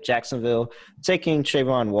started with Jacksonville taking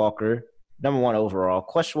Trayvon Walker, number 1 overall,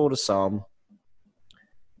 questionable to some.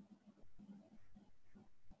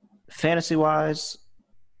 Fantasy-wise,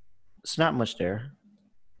 it's not much there.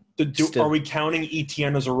 Are we counting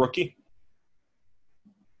ETN as a rookie?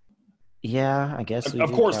 Yeah, I guess.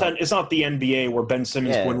 Of course, it's not the NBA where Ben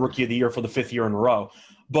Simmons won Rookie of the Year for the 5th year in a row.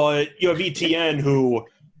 But you have ETN who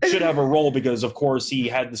should have a role because, of course, he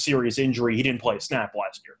had the serious injury. He didn't play a snap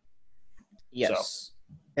last year. Yes.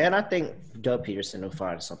 So. And I think Doug Peterson will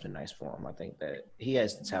find something nice for him. I think that he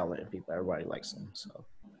has the talent and people. Everybody likes him. So,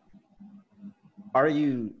 are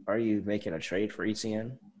you making a trade for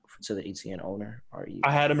ETN? To the ETN owner?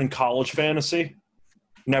 I had him in college fantasy.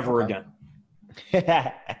 Never again.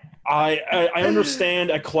 I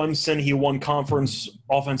understand at Clemson he won conference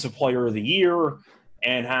offensive player of the year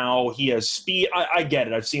and how he has speed. I get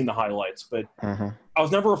it. I've seen the highlights, but I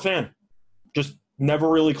was never a fan. Just never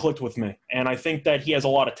really clicked with me. And I think that he has a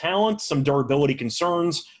lot of talent, some durability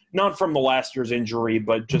concerns, not from the last year's injury,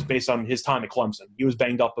 but just based on his time at Clemson. He was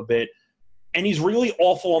banged up a bit, and he's really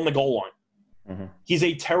awful on the goal line. He's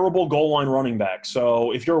a terrible goal line running back.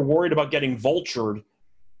 So if you're worried about getting vultured,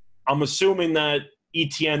 I'm assuming that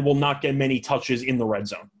ETN will not get many touches in the red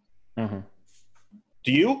zone.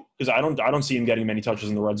 Do you? Because I don't see him getting many touches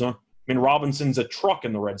in the red zone. I mean, Robinson's a truck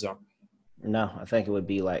in the red zone. No, I think it would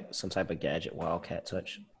be like some type of gadget wildcat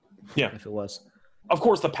touch. Yeah. If it was. Of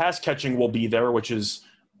course, the pass catching will be there, which is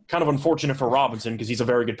kind of unfortunate for Robinson because he's a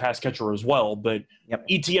very good pass catcher as well. But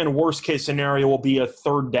ETN, worst case scenario, will be a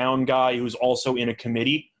third down guy who's also in a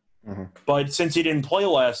committee. But since he didn't play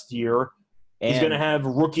last year, he's going to have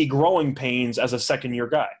rookie growing pains as a second-year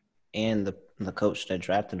guy. And the coach that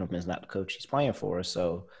drafted him is not the coach he's playing for.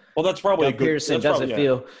 So, well, that's probably Doug Pearson doesn't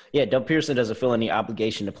feel. Yeah, Doug Pearson doesn't feel any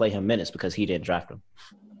obligation to play him minutes because he didn't draft him.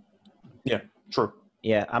 Yeah, true.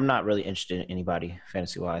 Yeah, I'm not really interested in anybody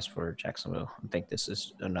fantasy-wise for Jacksonville. I think this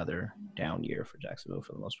is another down year for Jacksonville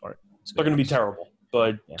for the most part. They're going to be terrible.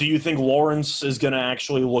 But do you think Lawrence is going to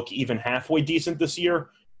actually look even halfway decent this year,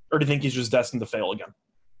 or do you think he's just destined to fail again?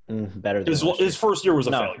 Better than his first year was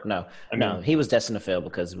a failure. No, he was destined to fail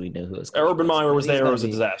because we knew who was. Urban Meyer was there. It was a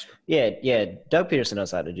disaster. Yeah. Doug Peterson knows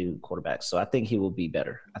how to do quarterbacks, so I think he will be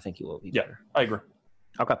better. Yeah, I agree.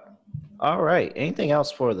 Okay. All right. Anything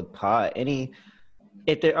else for the pod?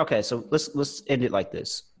 Okay, so let's end it like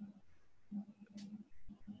this.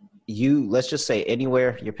 Let's just say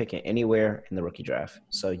anywhere, you're picking anywhere in the rookie draft.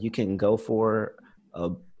 So you can go for a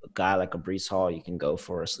guy like a Breece Hall. You can go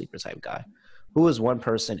for a sleeper type guy. Who is one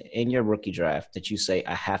person in your rookie draft that you say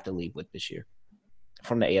I have to leave with this year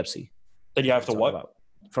from the AFC? That you have to what?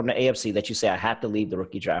 From the AFC that you say I have to leave the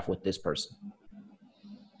rookie draft with this person.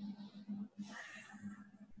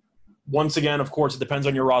 Once again, of course, it depends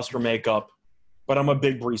on your roster makeup. But I'm a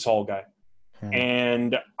big Breece Hall guy.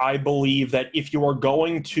 And I believe that if you are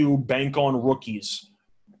going to bank on rookies,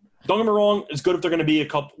 don't get me wrong, it's good if they're going to be a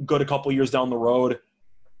couple years down the road.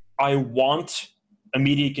 I want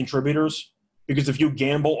immediate contributors because if you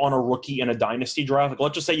gamble on a rookie in a dynasty draft, like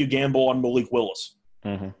let's just say you gamble on Malik Willis,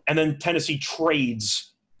 and then Tennessee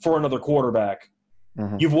trades for another quarterback,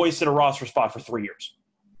 you've wasted a roster spot for 3 years.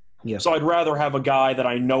 Yeah. So I'd rather have a guy that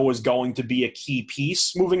I know is going to be a key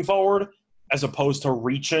piece moving forward as opposed to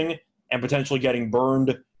reaching and potentially getting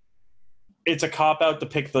burned. It's a cop-out to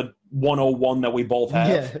pick the 101 that we both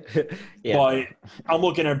have. Yeah. But I'm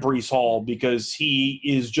looking at Breece Hall because he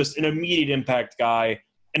is just an immediate impact guy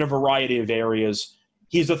in a variety of areas.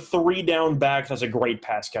 He's a 3-down back that's a great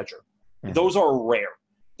pass catcher. Those are rare.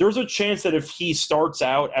 There's a chance that if he starts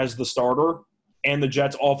out as the starter and the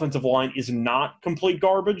Jets' offensive line is not complete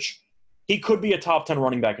garbage, he could be a top 10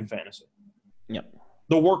 running back in fantasy. Yep.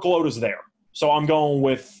 The workload is there. So I'm going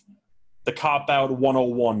with the cop-out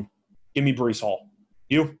 101. Give me Breece Hall.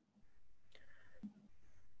 You?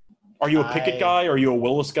 Are you a Pickett guy? Or are you a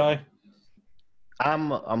Willis guy?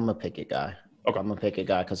 I'm a Pickett guy. Okay. I'm a Pickett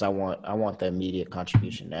guy because I want the immediate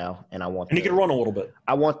contribution now, and he can run a little bit.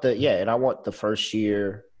 I want the first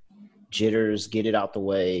year jitters, get it out the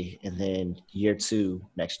way, and then year 2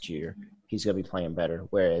 next year he's gonna be playing better.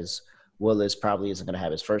 Whereas Willis probably isn't gonna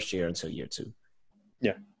have his first year until year 2.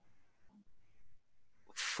 Yeah.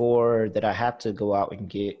 For that, I have to go out and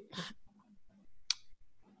get.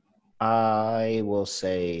 I will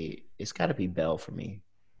say it's got to be Bell for me.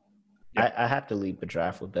 Yeah. I have to lead the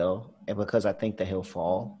draft with Bell, and because I think that he'll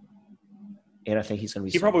fall, and I think he's going to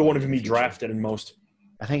be. He probably won't even be drafted in most.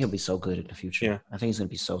 I think he'll be so good in the future. Yeah. I think he's going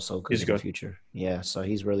to be so good in the future. Yeah, so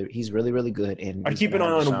he's really good. And I keep an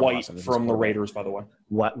eye on White from the Raiders, by the way.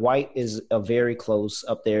 White is a very close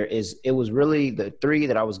up there. It was really the 3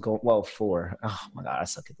 that I was going. Well, 4. Oh my God, I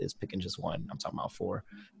suck at this. Picking just 1. I'm talking about 4,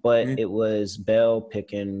 but it was Bell,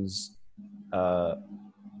 Pickens,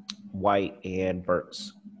 White, and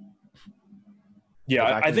Burks.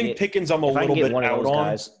 Yeah, I think Pickens I'm a little bit out on,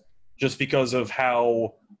 guys, just because of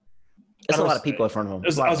how. There's a lot of people in front of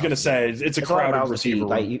him. I was going to say it's a crowded receiver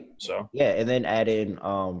room, so yeah, and then add in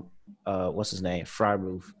what's his name,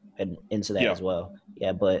 Freiermuth, and into that as well.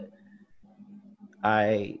 Yeah, but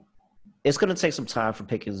it's going to take some time for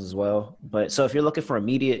Pickens as well. But so if you're looking for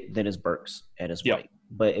immediate, then it's Burks and it's White.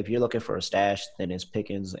 But if you're looking for a stash, then it's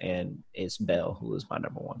Pickens and it's Bell, who is my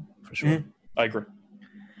number 1 for sure. Mm-hmm. I agree.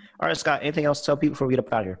 All right, Scott. Anything else to tell people before we get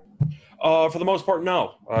up out of here? For the most part,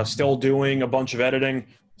 no. Still doing a bunch of editing.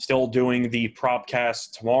 Still doing the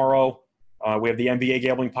Propcast tomorrow. We have the NBA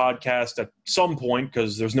Gambling Podcast at some point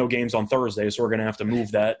because there's no games on Thursday, so we're going to have to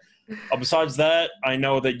move that. Besides that, I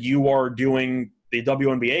know that you are doing the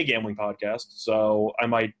WNBA Gambling Podcast, so I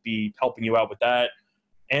might be helping you out with that.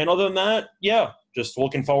 And other than that, yeah, just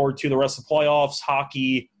looking forward to the rest of the playoffs,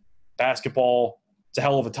 hockey, basketball. It's a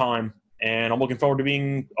hell of a time, and I'm looking forward to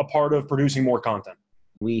being a part of producing more content.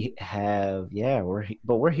 We have,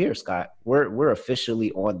 we're here, Scott. We're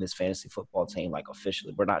officially on this fantasy football team, like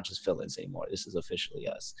officially. We're not just fill-ins anymore. This is officially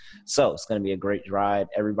us. So it's going to be a great ride.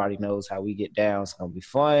 Everybody knows how we get down. It's going to be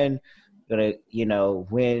fun. Going to,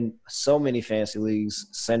 win so many fantasy leagues.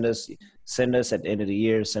 Send us at the end of the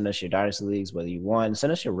year. Send us your dynasty leagues, whether you won.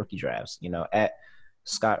 Send us your rookie drafts. At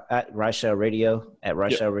Scott at Ryshaw Radio, at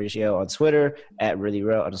Ryshaw Radio on Twitter, at really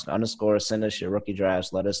real _ send us your rookie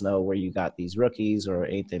drafts. Let us know where you got these rookies or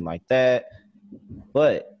anything like that.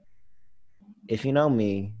 But if you know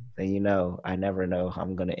me, then I never know how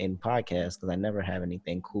I'm going to end podcasts because I never have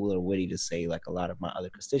anything cool or witty to say like a lot of my other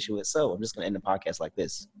constituents. So I'm just going to end the podcast like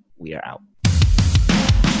this. We are out.